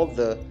the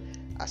other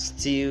are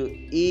still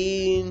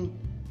in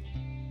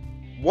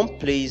one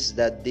place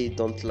that they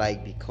don't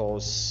like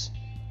because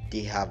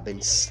they have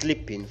been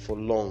sleeping for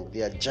long.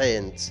 They are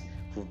giants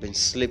who've been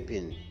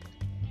sleeping.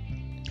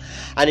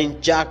 And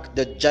in Jack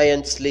the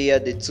Giant Slayer,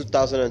 the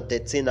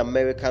 2013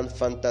 American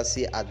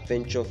fantasy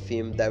adventure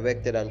film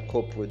directed and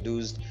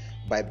co-produced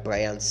by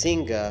Bryan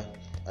Singer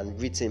and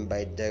written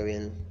by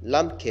Darren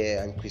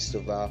Lamke and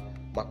Christopher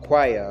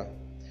McQuarrie,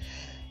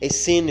 a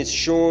scene is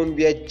shown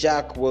where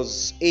Jack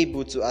was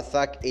able to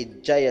attack a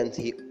giant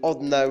he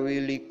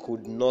ordinarily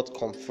could not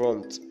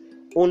confront,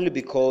 only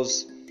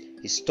because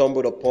he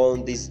stumbled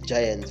upon this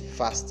giant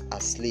fast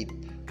asleep.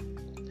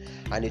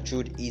 And the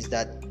truth is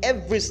that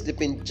every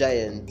sleeping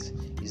giant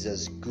is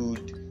as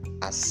good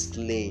as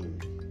slain.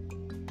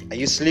 Are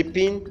you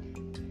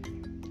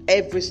sleeping?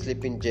 Every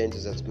sleeping giant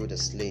is as good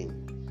as slain.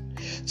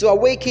 To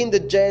awaken the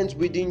giant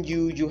within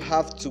you, you've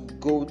got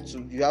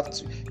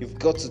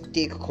to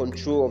take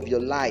control of your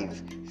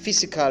life,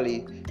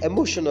 physically,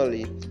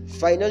 emotionally,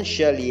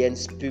 financially, and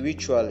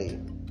spiritually.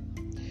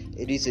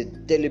 It is a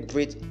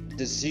deliberate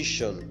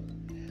decision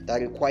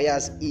that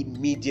requires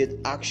immediate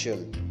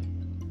action.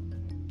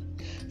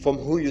 From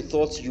who you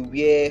thought you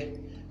were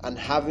and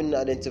having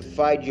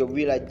identified your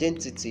real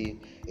identity,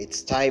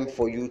 it's time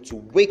for you to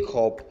wake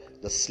up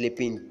the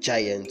sleeping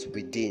giant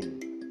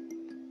within.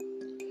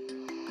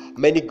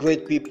 Many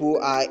great people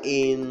are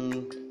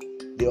in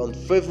the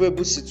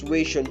unfavorable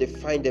situation they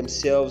find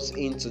themselves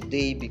in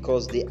today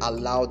because they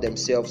allow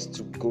themselves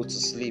to go to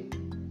sleep.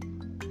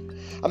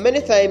 And many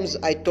times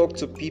I talk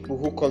to people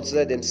who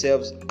consider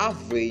themselves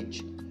average,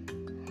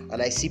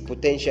 and I see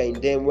potential in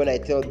them. When I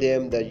tell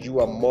them that you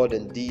are more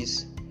than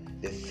this,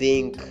 they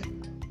think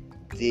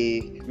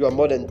you are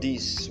more than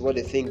this, what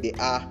they think they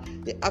are.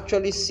 They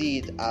actually see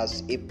it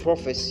as a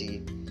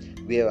prophecy,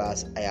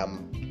 whereas I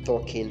am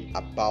talking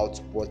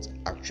about what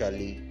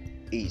actually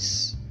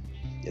is.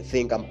 They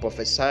think I'm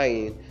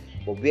prophesying,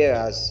 but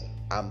whereas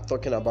I'm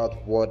talking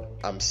about what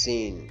I'm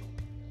seeing.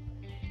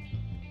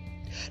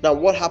 Now,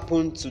 what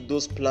happened to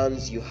those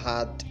plans you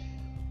had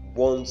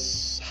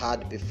once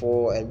had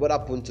before, and what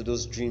happened to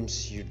those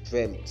dreams you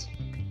dreamt?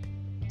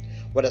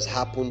 What has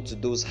happened to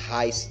those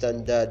high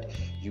standards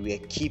you were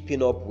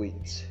keeping up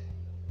with?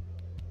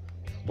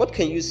 What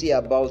can you say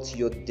about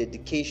your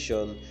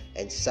dedication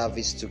and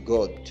service to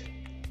God?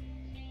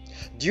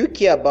 Do you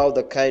care about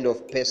the kind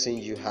of person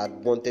you had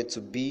wanted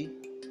to be?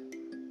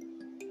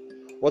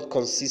 What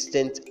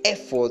consistent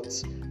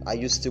efforts are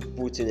you still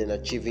putting in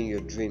achieving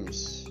your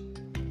dreams?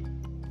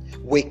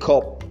 Wake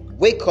up,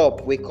 wake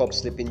up, wake up,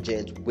 sleeping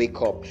giant,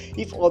 wake up.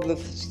 If other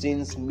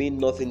things mean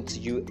nothing to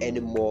you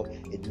anymore,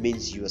 it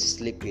means you are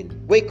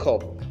sleeping. Wake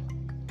up,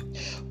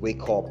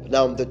 wake up.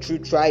 Now, the three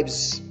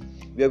tribes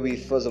where we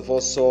first of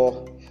all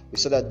saw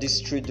that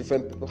these three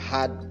different people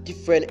had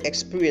different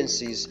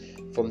experiences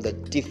from the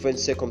different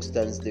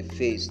circumstances they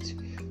faced,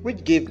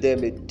 which gave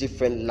them a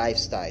different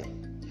lifestyle.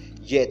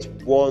 Yet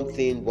one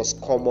thing was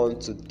common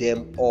to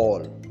them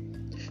all.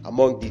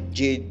 Among the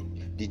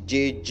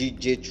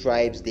JGJ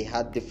tribes, they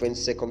had different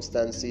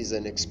circumstances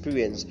and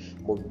experience,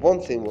 but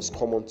one thing was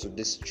common to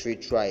these three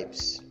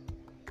tribes.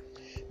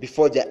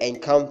 Before their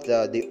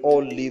encounter, they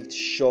all lived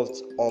short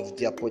of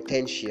their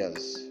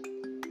potentials.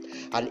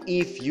 And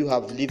if you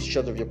have lived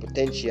short of your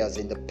potentials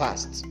in the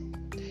past,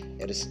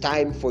 it is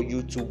time for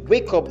you to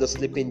wake up the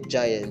sleeping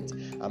giant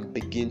and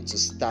begin to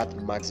start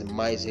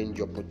maximizing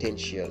your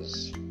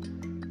potentials.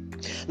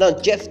 Now,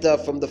 Jephthah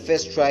from the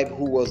first tribe,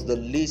 who was the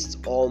least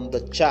on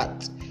the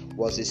chart,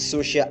 was a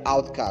social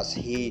outcast.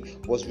 He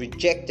was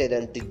rejected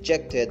and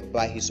dejected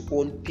by his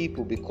own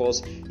people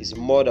because his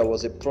mother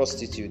was a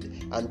prostitute,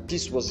 and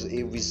this was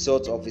a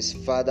result of his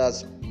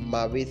father's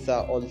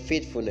marital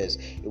unfaithfulness.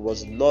 It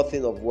was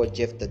nothing of what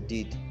Jephthah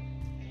did.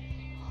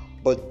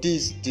 But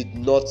this did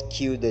not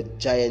kill the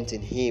giant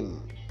in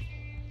him.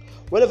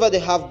 Whenever the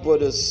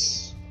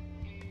half-brothers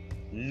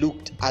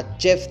looked at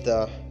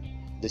Jephthah,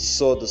 they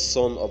saw the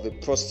son of a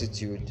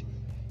prostitute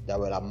that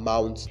will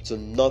amount to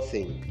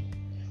nothing.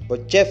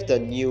 But Jephthah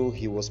knew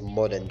he was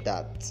more than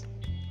that.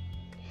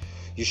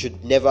 You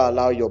should never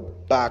allow your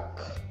back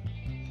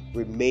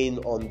remain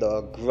on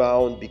the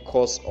ground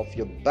because of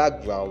your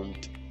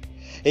background.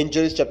 In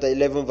Judges chapter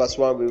 11 verse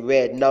 1 we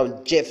read, "Now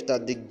Jephthah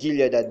the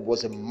Gileadite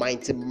was a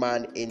mighty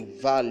man in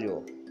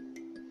valor.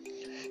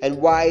 And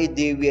while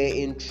they were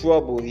in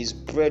trouble, his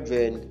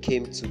brethren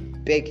came to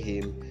beg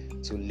him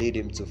to lead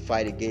him to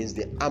fight against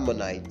the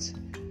Ammonites,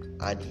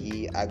 and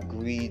they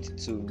agreed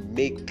to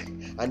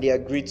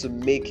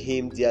make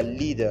him their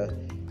leader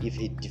if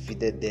he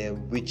defeated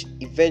them, which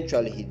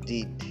eventually he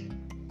did.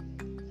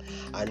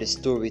 And the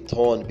story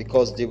turned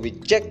because the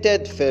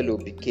rejected fellow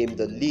became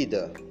the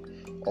leader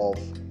of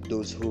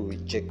those who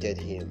rejected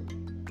him."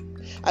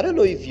 I don't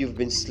know if you've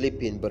been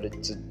sleeping,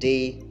 but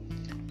today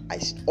I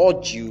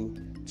urge you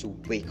to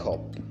wake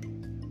up.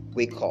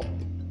 Wake up.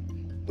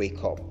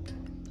 Wake up.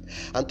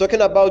 I'm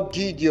talking about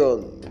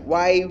Gideon.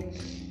 Why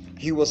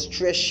he was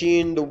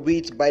threshing the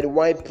wheat by the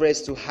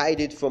winepress to hide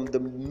it from the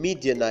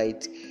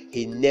Midianite,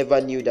 he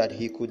never knew that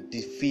he could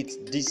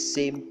defeat these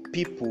same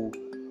people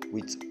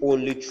with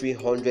only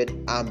 300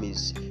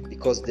 armies,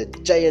 because the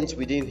giant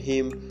within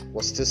him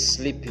was still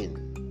sleeping.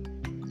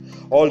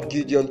 All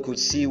Gideon could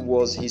see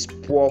was his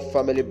poor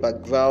family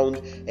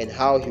background and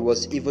how he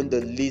was even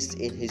the least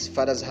in his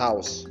father's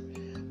house.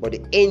 But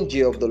the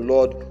angel of the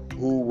Lord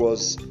who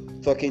was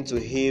talking to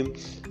him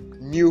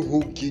knew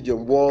who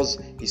Gideon was.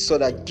 He saw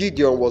that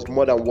Gideon was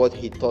more than what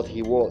he thought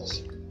he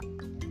was.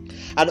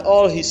 And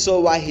all he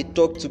saw while he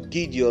talked to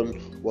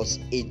Gideon was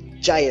a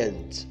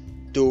giant,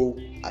 though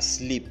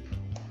asleep,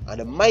 and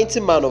a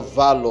mighty man of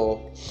valor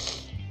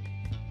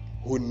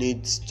who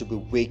needs to be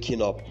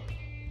waking up.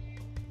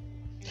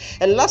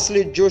 And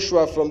lastly,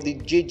 Joshua from the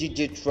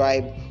JGJ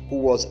tribe, who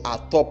was our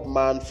top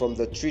man from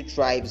the three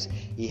tribes,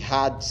 he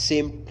had the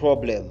same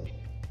problem.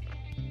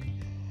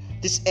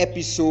 This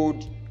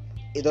episode,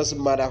 it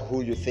doesn't matter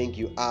who you think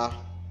you are.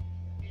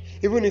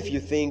 Even if you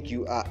think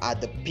you are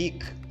at the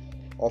peak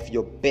of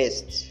your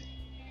best,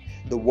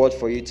 the word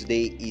for you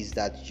today is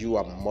that you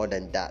are more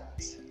than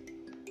that.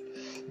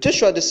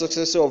 Joshua, the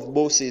successor of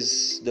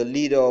Moses, the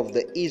leader of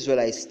the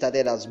Israelites,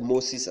 started as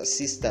Moses'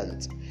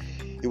 assistant.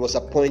 He was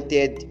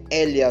appointed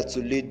earlier to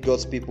lead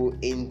God's people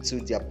into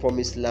their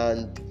promised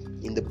land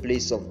in the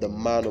place of the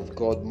man of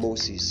God,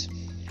 Moses.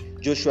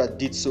 Joshua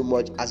did so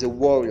much as a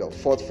warrior,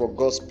 fought for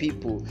God's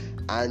people,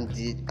 and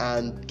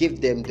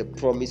gave them the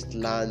promised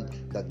land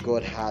that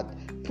God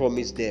had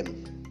promised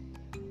them.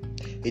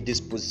 He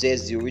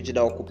dispossessed the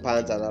original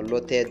occupants and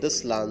allotted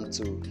this land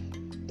to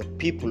the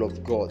people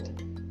of God.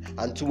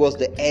 And towards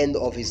the end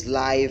of his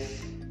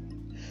life,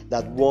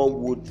 that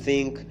one would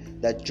think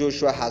that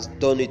Joshua has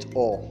done it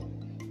all,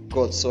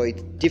 God saw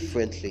it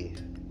differently.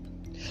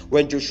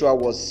 When Joshua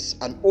was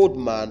an old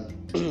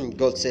man,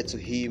 God said to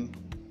him,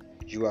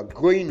 "You are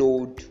growing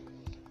old,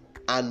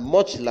 and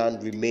much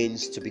land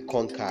remains to be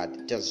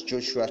conquered." Just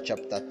Joshua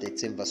chapter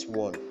 13 verse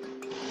 1.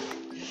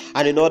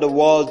 And in other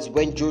words,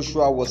 when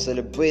Joshua was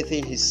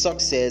celebrating his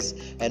success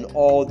and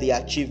all the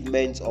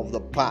achievements of the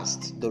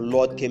past, the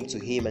Lord came to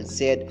him and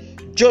said,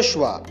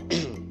 "Joshua,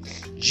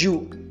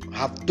 you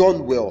have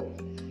done well,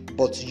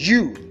 but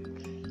you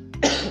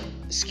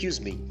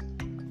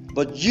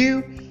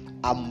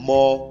are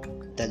more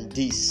than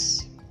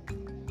this.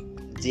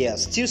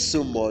 There's still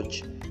so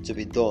much to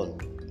be done.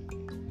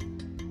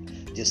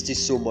 There's still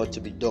so much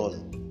to be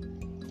done.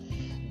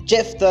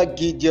 Jephthah,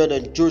 Gideon,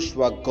 and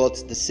Joshua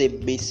got the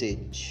same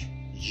message.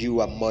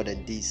 You are more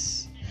than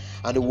this.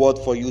 And the word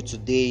for you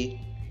today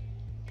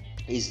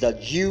is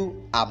that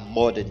you are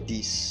more than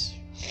this.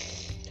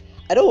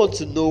 I don't want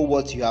to know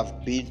what you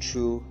have been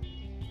through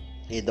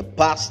in the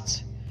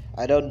past.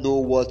 I don't know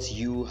what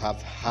you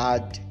have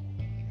had.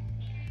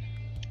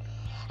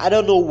 I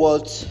don't know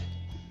what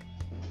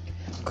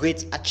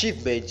great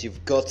achievement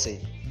you've gotten.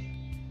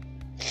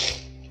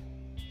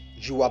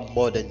 You are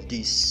more than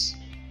this.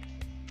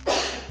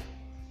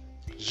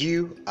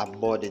 You are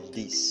more than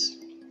this.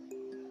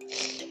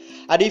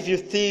 And if you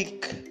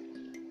think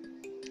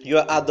you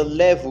are at the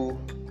level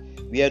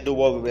where no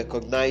one will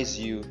recognize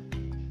you,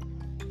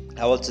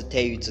 I want to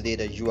tell you today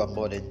that you are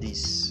more than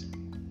this.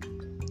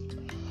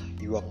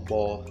 You are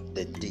more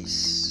than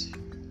this.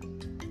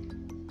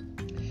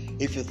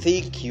 If you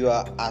think you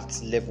are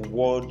at level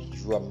 1,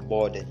 you are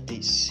more than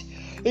this.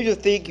 If you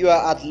think you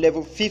are at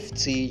level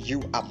 50,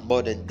 you are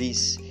more than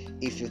this.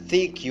 If you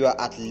think you are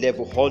at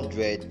level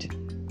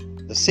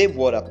 100, the same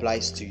word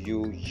applies to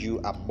you. You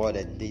are more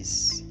than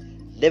this.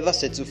 Never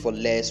settle for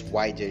less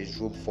while there is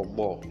room for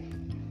more.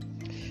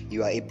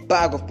 You are a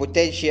bag of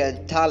potential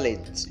and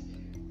talent.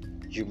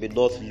 You may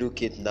not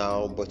look it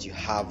now, but you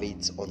have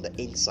it on the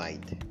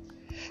inside.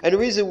 And the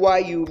reason why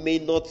you may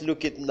not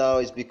look it now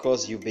is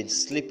because you've been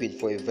sleeping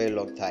for a very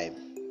long time.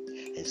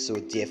 And so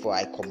therefore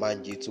I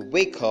command you to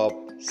wake up,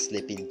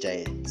 sleeping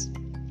giant.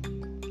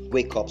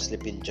 Wake up,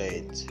 sleeping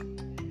giant.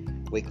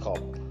 Wake up.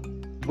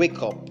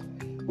 Wake up.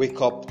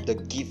 Wake up the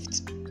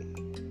gift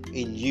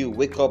in you.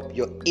 Wake up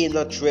your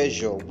inner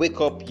treasure. Wake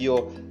up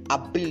your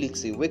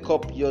ability. Wake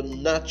up your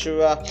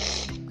natural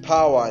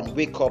power, and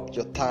wake up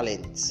your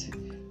talent.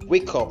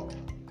 Wake up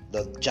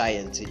the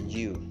giant in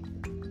you.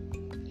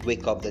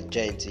 Wake up the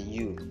giant in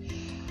you.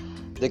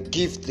 The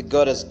gift that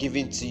God has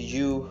given to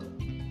you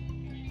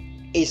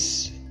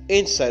is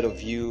inside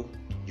of you.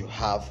 You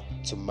have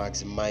to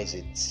maximize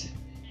it.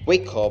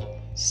 Wake up,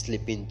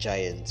 sleeping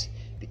giant,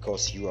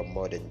 because you are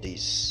more than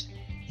this.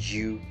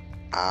 You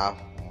are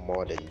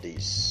more than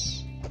this.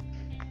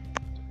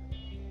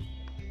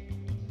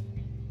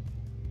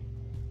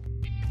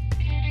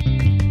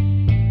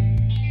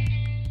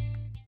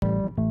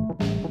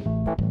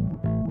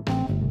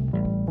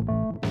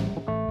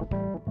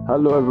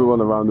 Hello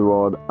everyone around the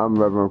world, I'm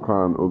Reverend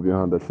Crown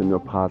Obihan, the Senior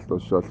Pastor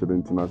of Short Street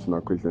International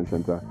Christian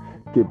Center.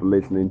 Keep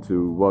listening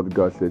to What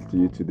God Says to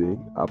You Today,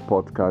 a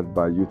podcast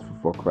by Youthful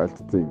for Christ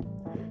team,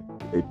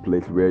 a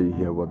place where you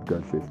hear what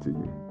God says to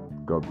you.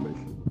 God bless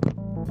you.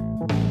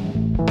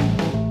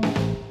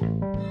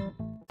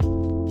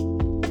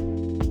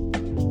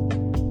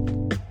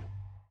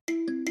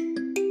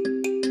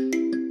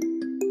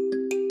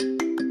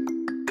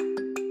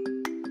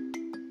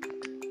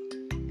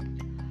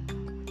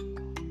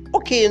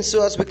 Okay, and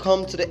so as we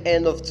come to the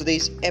end of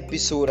today's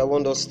episode, I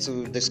want us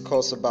to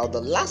discuss about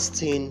the last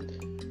thing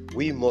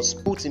we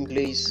must put in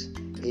place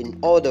in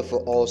order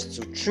for us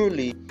to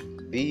truly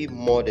be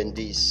more than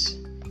this.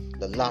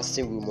 The last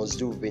thing we must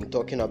do, we've been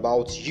talking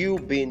about you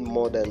being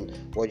more than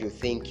what you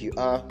think you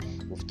are.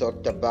 We've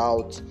talked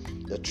about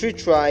the 3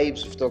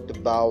 tribes. We've talked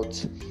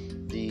about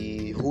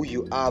the who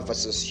you are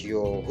versus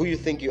who you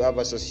think you are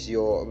versus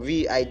your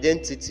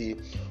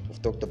re-identity.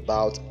 We've talked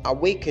about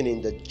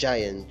awakening the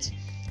giant.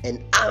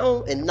 And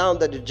now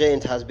that the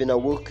giant has been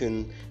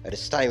awoken, it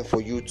is time for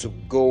you to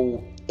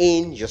go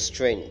in your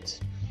strength.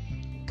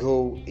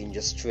 Go in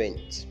your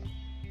strength.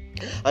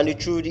 And the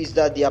truth is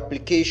that the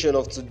application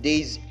of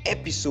today's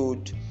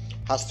episode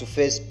has to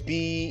first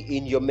be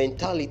in your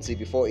mentality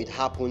before it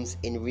happens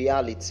in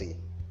reality.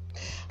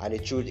 And the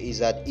truth is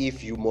that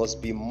if you must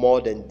be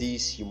more than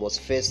this, you must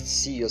first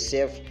see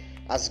yourself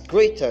as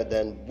greater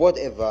than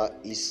whatever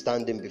is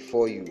standing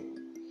before you.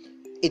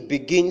 It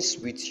begins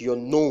with your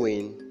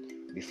knowing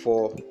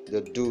before the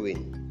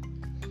doing.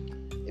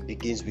 It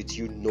begins with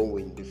you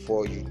knowing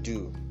before you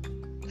do.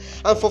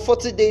 And for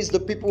 40 days, the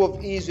people of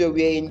Israel were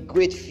in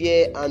great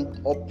fear and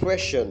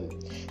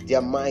oppression.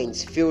 Their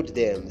minds failed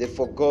them. They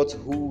forgot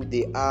who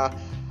they are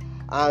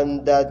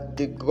and that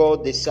the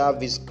God they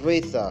serve is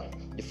greater.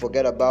 They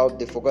forgot about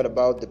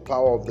the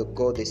power of the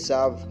God they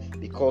serve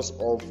because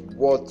of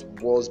what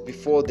was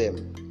before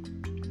them.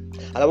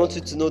 And I want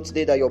you to know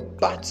today that your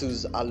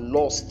battles are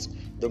lost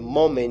the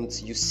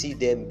moment you see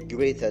them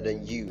greater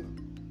than you.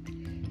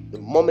 The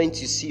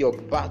moment you see your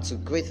battle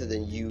greater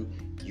than you,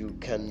 you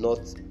cannot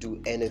do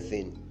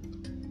anything.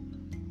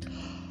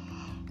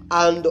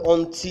 And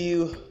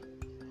until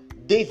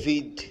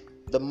David,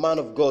 the man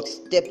of God,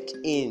 stepped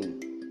in,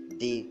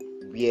 they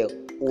were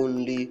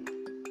only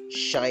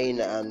shying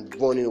and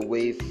running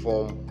away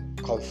from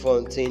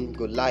confronting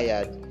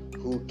Goliath,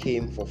 who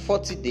came for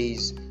 40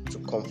 days to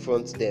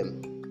confront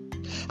them.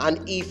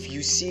 And if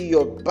you see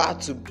your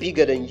battle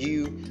bigger than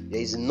you,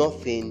 there is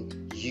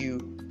nothing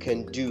you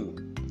can do.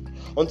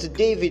 Until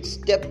David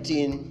stepped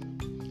in,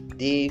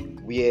 they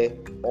were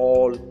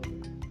all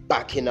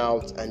backing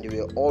out and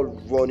they were all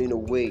running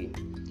away.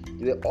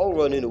 They were all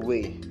running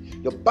away.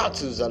 Your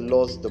battles are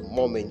lost the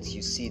moment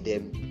you see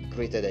them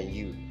greater than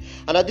you.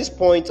 And at this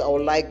point, I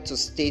would like to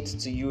state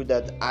to you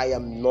that I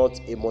am not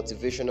a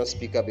motivational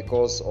speaker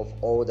because of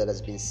all that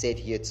has been said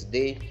here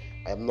today.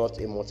 I am not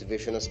a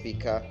motivational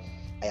speaker.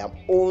 I am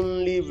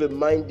only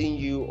reminding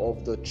you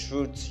of the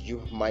truth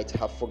you might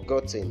have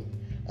forgotten.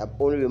 I'm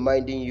only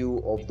reminding you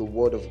of the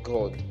Word of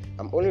God.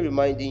 I'm only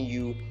reminding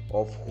you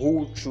of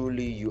who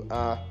truly you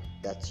are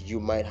that you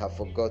might have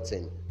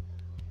forgotten.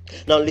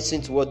 Now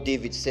listen to what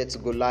David said to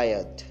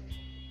Goliath.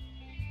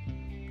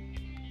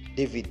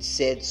 David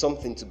said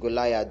something to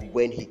Goliath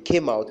when he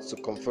came out to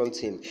confront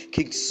him.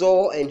 King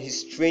Saul and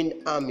his trained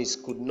armies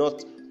could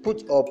not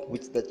put up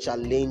with the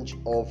challenge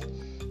of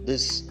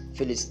this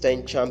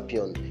Philistine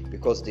champion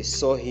because they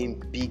saw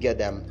him bigger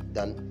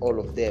than all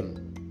of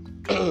them.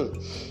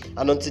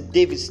 And until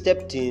David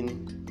stepped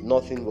in,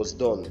 nothing was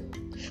done.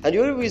 And the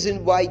only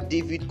reason why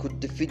David could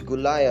defeat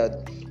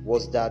Goliath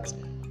was that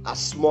as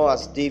small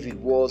as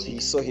David was, he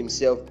saw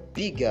himself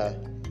bigger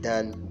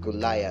than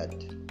Goliath.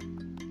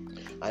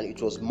 And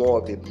it was more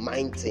of a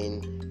mind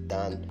thing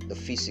than the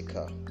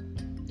physical.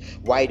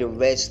 Why the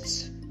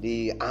rest,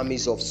 the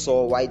armies of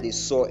Saul, why they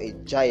saw a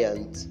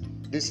giant,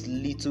 this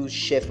little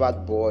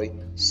shepherd boy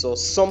saw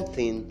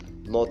something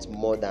not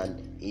more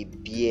than a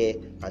bear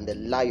and a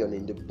lion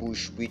in the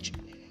bush, which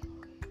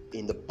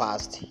in the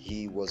past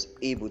he was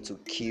able to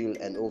kill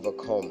and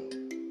overcome.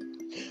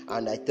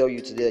 And I tell you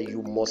today that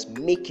you must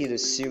make it a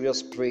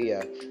serious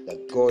prayer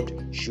that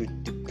God should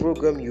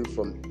deprogram you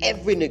from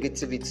every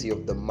negativity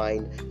of the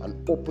mind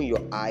and open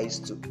your eyes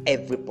to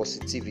every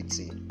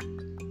positivity.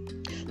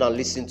 Now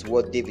listen to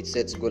what David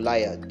said to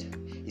Goliath.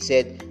 He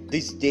said,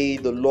 "This day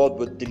the Lord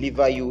will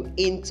deliver you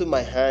into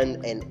my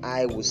hand, and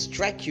I will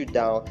strike you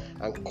down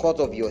and cut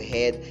off your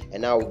head,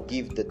 and I will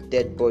give the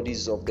dead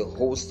bodies of the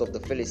host of the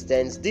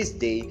Philistines this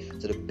day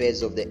to the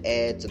birds of the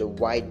air, to the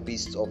wild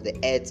beasts of the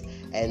earth,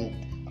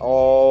 and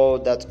all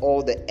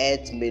the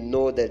earth may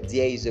know that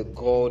there is a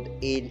God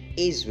in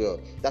Israel."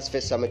 That's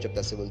 1 Samuel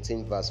chapter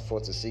 17 verse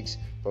 4-6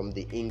 from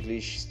the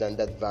English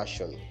Standard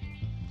Version.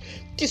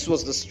 This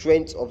was the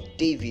strength of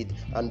David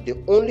and the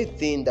only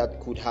thing that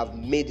could have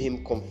made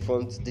him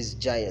confront this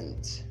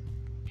giant,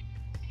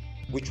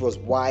 which was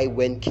why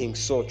when King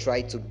Saul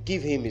tried to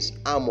give him his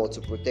armor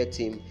to protect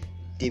him,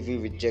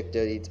 David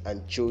rejected it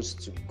and chose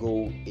to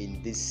go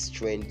in this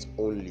strength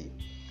only.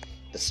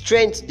 The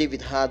strength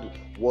David had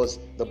was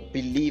the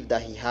belief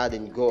that he had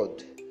in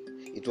God.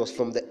 It was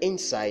from the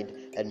inside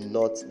and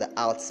not the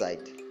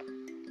outside.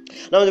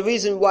 Now, the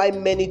reason why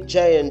many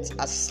giants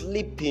are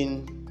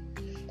sleeping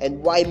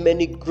and why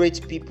many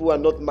great people are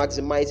not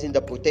maximizing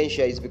the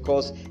potential is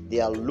because they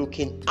are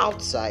looking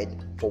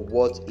outside for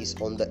what is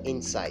on the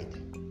inside.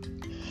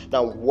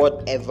 Now,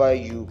 whatever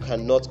you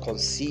cannot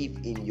conceive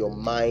in your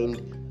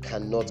mind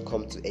cannot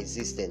come to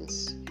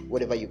existence.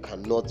 Whatever you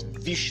cannot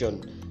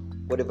vision,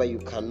 whatever you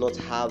cannot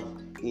have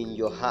in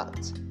your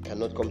heart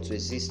cannot come to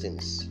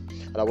existence.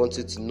 And I want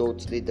you to know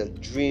today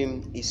that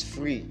dream is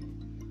free.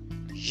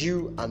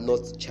 You are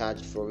not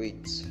charged for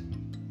it.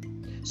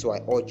 So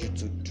I urge you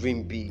to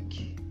dream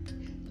big.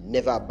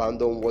 Never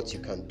abandon what you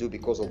can do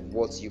because of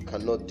what you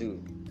cannot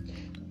do.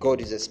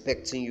 God is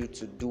expecting you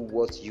to do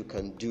what you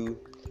can do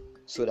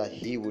so that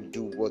He will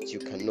do what you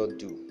cannot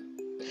do.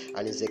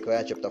 And in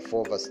Zechariah chapter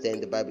 4 verse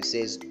 10, the Bible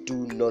says,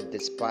 "Do not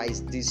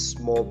despise these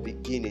small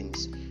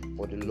beginnings,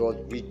 for the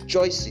Lord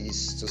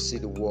rejoices to see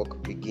the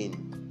work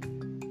begin."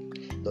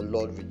 The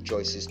Lord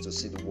rejoices to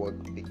see the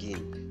work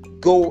begin.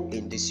 Go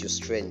in this your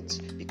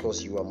strength,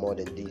 because you are more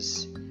than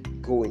this.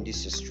 Go in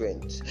this your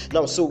strength.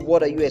 Now, so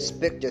what are you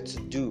expected to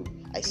do?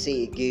 I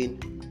say again,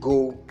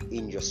 go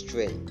in your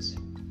strength.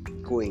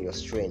 Go in your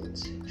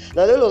strength.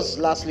 Now let us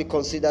lastly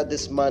consider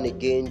this man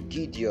again,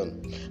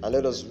 Gideon. And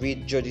let us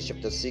read Judges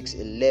chapter 6,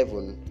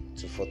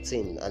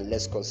 11-14. And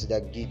let's consider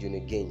Gideon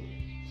again.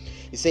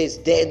 It says,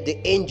 "Then the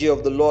angel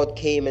of the Lord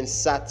came and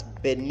sat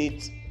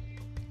beneath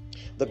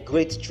the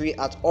great tree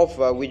at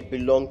Ophrah, which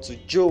belonged to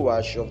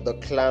Joash of the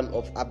clan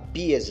of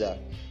Abiezer.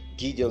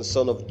 Gideon,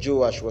 son of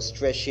Joash, was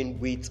threshing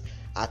wheat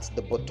at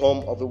the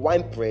bottom of a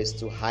winepress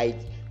to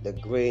hide the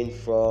grain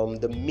from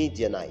the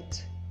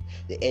Midianite.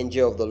 The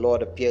angel of the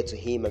Lord appeared to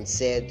him and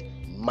said,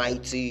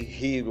 'Mighty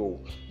hero,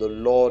 the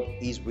Lord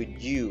is with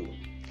you.'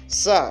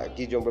 'Sir,'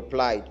 Gideon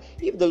replied,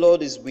 'if the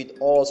Lord is with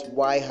us,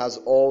 why has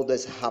all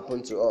this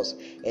happened to us?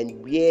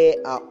 And where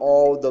are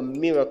all the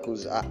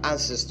miracles our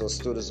ancestors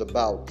told us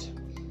about?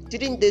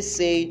 Didn't they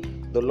say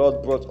the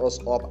Lord brought us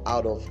up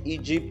out of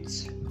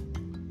Egypt?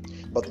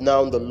 But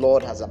now the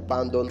Lord has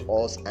abandoned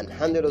us and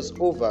handed us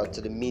over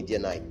to the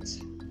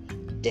Midianites.'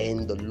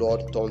 Then the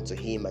Lord turned to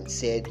him and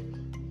said,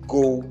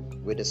 'Go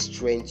with the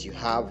strength you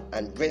have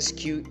and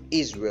rescue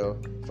Israel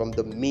from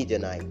the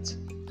Midianites.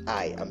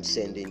 I am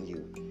sending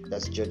you.'"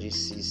 That's Judges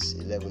 6,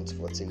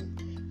 11-14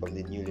 from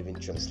the New Living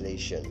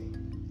Translation.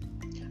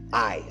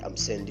 I am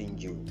sending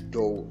you.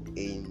 Go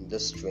in the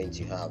strength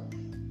you have.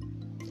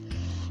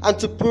 And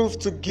to prove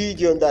to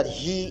Gideon that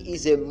he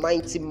is a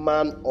mighty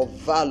man of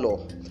valor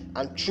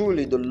And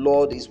truly the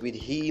Lord is with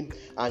him,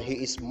 and he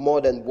is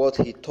more than what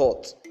he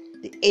thought.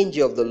 The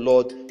angel of the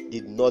Lord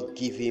did not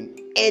give him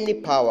any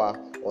power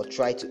or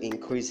try to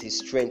increase his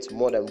strength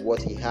more than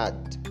what he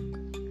had.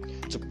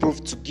 To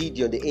prove to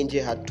Gideon, the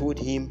angel had told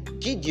him,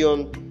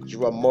 Gideon,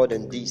 you are more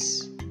than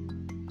this.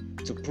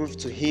 To prove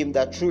to him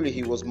that truly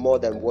he was more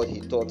than what he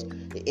thought,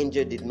 the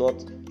angel did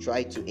not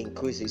try to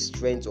increase his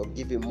strength or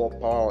give him more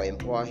power or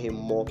empower him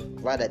more.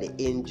 Rather, the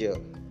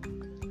angel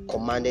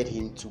commanded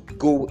him to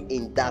go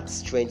in that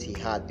strength he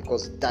had,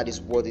 because that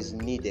is what is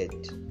needed.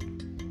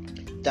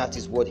 That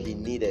is what he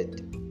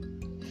needed.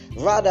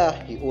 Rather,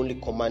 he only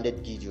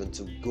commanded Gideon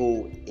to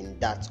go in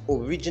that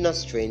original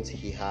strength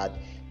he had,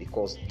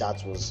 because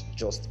that was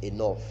just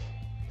enough.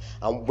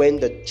 And when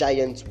the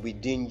giant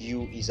within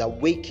you is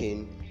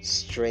awakened,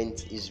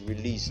 strength is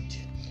released.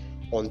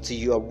 Until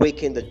you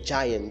awaken the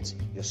giant,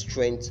 your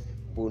strength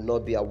will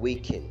not be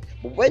awakened.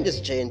 But when this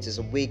giant is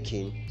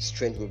awakened,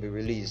 strength will be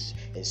released.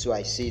 And so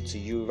I say to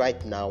you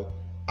right now,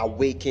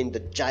 awaken the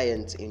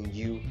giant in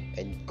you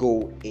and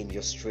go in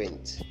your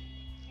strength.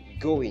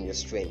 Go in your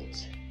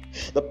strength.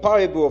 The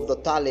parable of the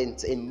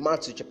talent in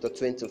Matthew chapter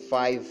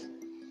 25,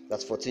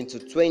 that's 14 to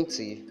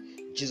 20,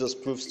 Jesus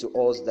proves to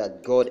us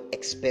that God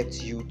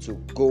expects you to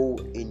go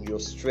in your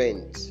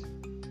strength.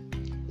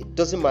 It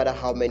doesn't matter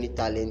how many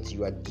talents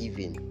you are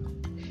given.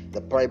 The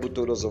parable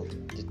told us of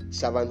the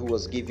servant who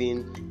was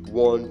given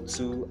 1,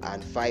 2,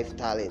 and 5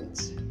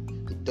 talents.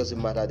 It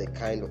doesn't matter the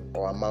kind of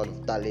or amount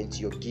of talent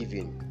you're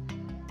given.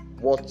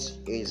 What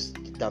is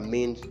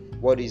determined,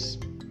 what is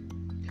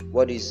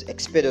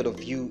expected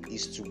of you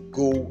is to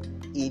go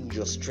in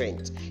your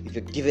strength. If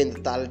you're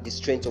given the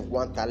strength of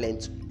 1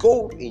 talent,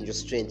 go in your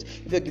strength.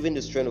 If you're given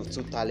the strength of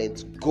 2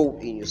 talents, go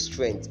in your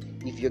strength.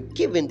 If you're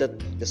given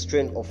the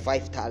strength of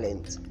 5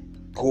 talents,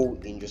 go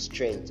in your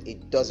strength.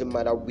 It doesn't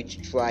matter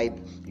which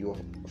tribe you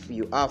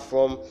are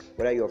from,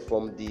 whether you're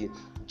from the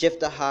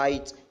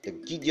Jephthahite, the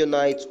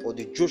Gideonite, or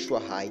the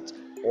Joshuahite.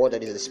 All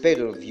that is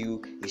expected of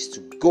you is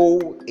to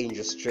go in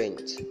your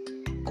strength.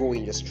 Go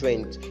in your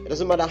strength. It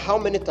doesn't matter how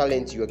many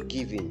talents you are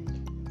given.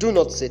 Do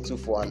not settle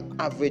for an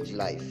average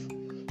life.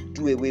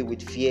 Do away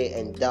with fear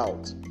and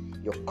doubt.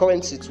 Your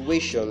current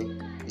situation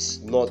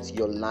is not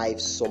your life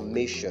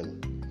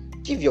summation.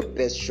 Give your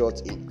best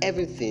shot in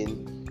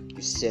everything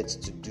you set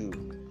to do.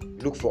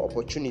 Look for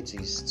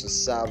opportunities to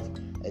serve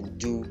and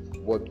do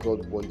what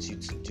God wants you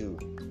to do.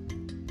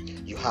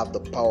 You have the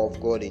power of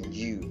God in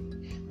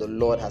you. The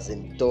Lord has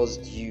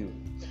endorsed you.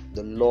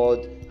 The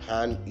Lord's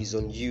hand is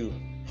on you.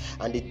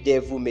 And the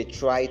devil may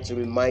try to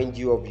remind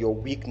you of your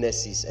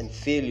weaknesses and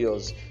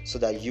failures so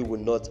that you will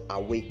not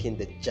awaken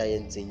the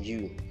giant in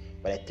you.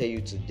 But I tell you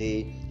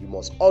today, you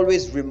must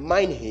always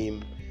remind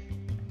him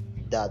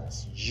that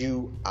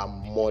you are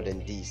more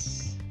than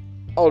this.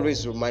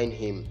 Always remind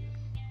him.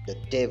 The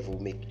devil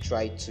may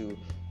try to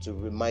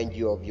remind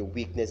you of your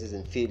weaknesses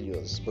and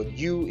failures, but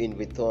you in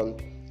return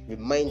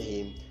remind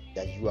him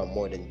that you are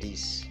more than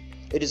this.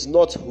 It is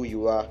not who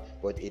you are,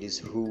 but it is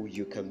who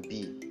you can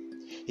be.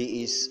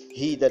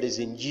 He that is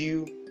in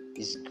you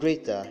is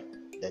greater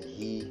than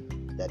he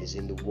that is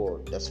in the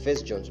world. That's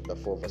 1 John chapter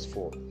 4 verse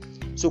 4.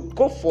 So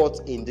go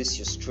forth in this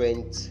your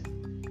strength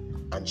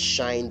and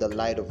shine the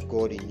light of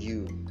God in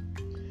you.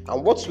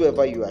 And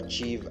whatsoever you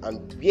achieve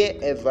and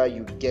wherever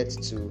you get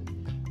to,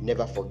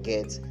 never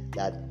forget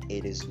that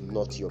it is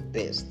not your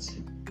best,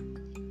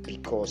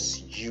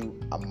 because you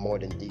are more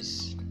than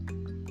this.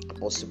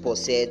 Apostle Paul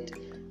said,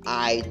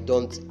 I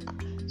don't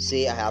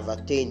say I have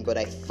attained, but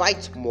I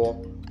fight more,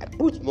 I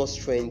put more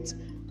strength,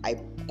 I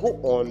go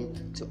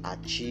on to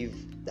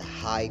achieve the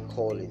high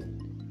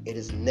calling. It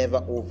is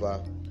never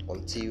over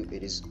until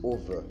it is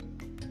over.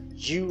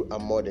 You are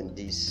more than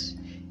this.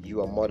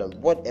 You are more than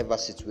whatever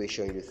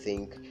situation you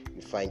think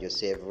you find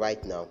yourself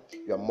right now.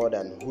 You are more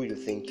than who you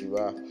think you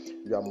are.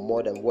 You are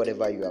more than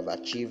whatever you have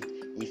achieved.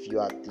 If you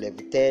are at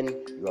level 10,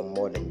 you are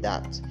more than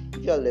that.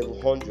 If you are level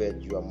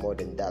 100, you are more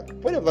than that.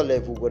 Whatever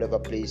level, whatever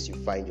place you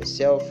find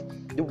yourself,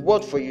 the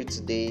word for you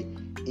today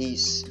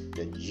is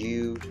that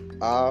you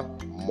are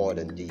more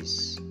than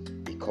this.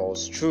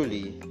 Because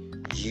truly,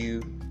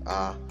 you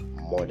are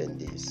more than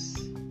this.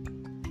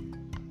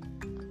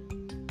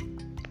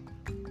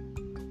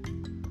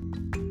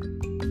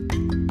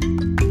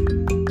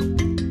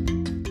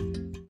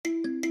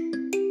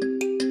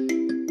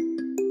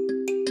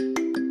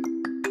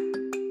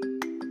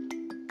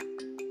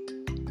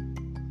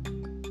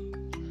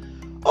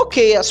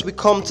 Okay, as we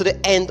come to the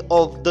end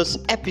of this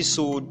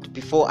episode,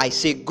 before I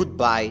say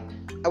goodbye,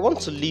 I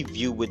want to leave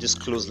you with this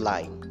close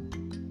line.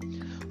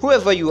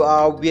 Whoever you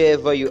are,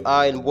 wherever you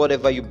are, and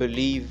whatever you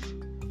believe,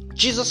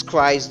 Jesus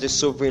Christ, the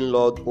sovereign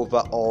Lord over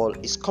all,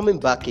 is coming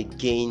back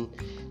again,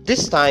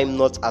 this time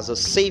not as a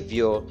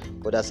savior,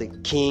 but as a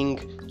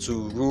king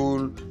to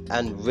rule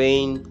and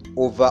reign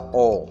over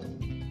all.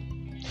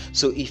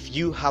 So if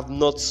you have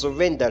not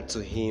surrendered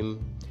to him,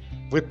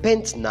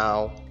 repent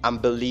now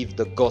and believe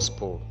the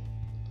gospel.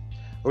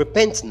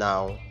 Repent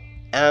now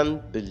and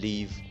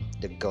believe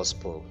the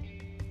gospel.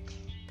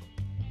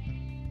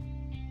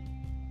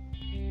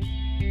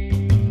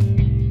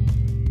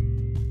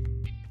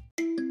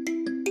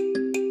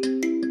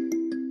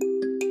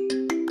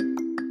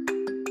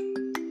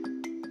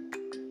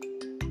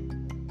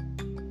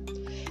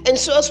 And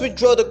so as we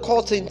draw the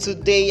curtain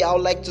today, I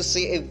would like to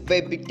say a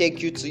very big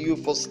thank you to you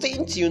for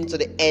staying tuned to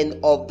the end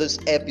of this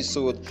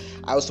episode.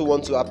 I also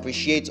want to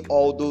appreciate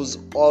all those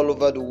all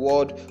over the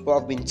world who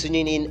have been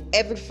tuning in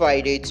every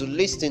Friday to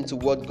listen to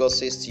What God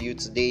Says to You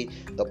Today,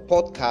 the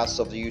podcast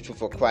of the Youthful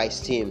for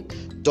Christ team.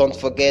 Don't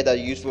forget that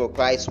Youthful for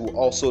Christ will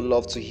also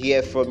love to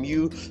hear from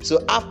you.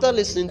 So after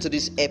listening to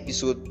this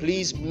episode,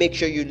 please make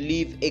sure you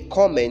leave a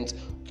comment.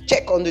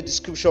 Check on the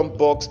description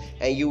box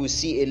and you will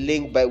see a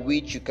link by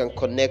which you can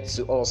connect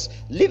to us.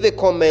 Leave a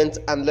comment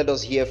and let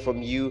us hear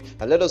from you,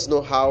 and let us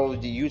know how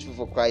the Youthful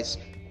for Christ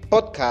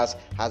podcast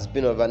has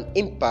been of an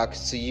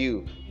impact to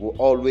you. We'll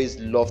always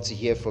love to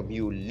hear from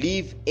you.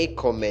 Leave a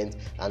comment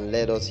and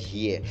let us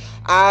hear.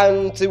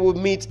 Until we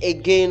meet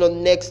again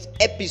on next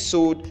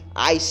episode,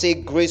 I say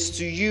grace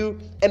to you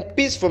and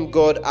peace from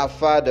God our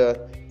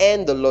Father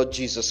and the Lord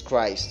Jesus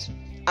Christ.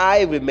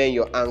 I remain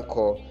your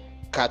anchor,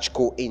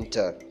 Kachko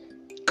Inter.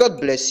 God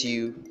bless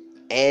you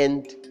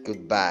and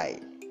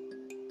goodbye.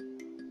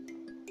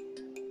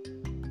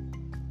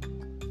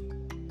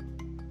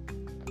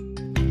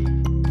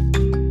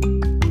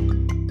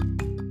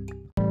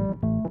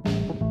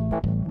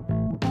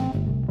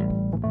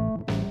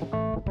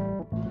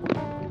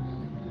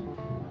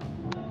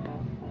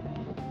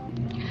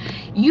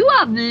 You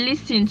have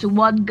listened to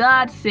What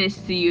God Says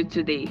to You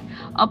Today,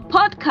 a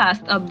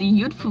podcast of the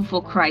Youthful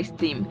for Christ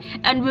team,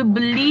 and we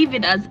believe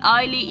it has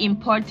highly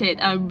imparted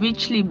and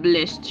richly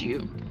blessed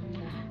you.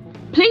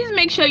 Please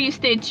make sure you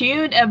stay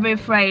tuned every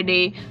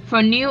Friday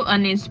for new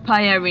and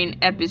inspiring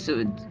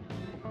episodes.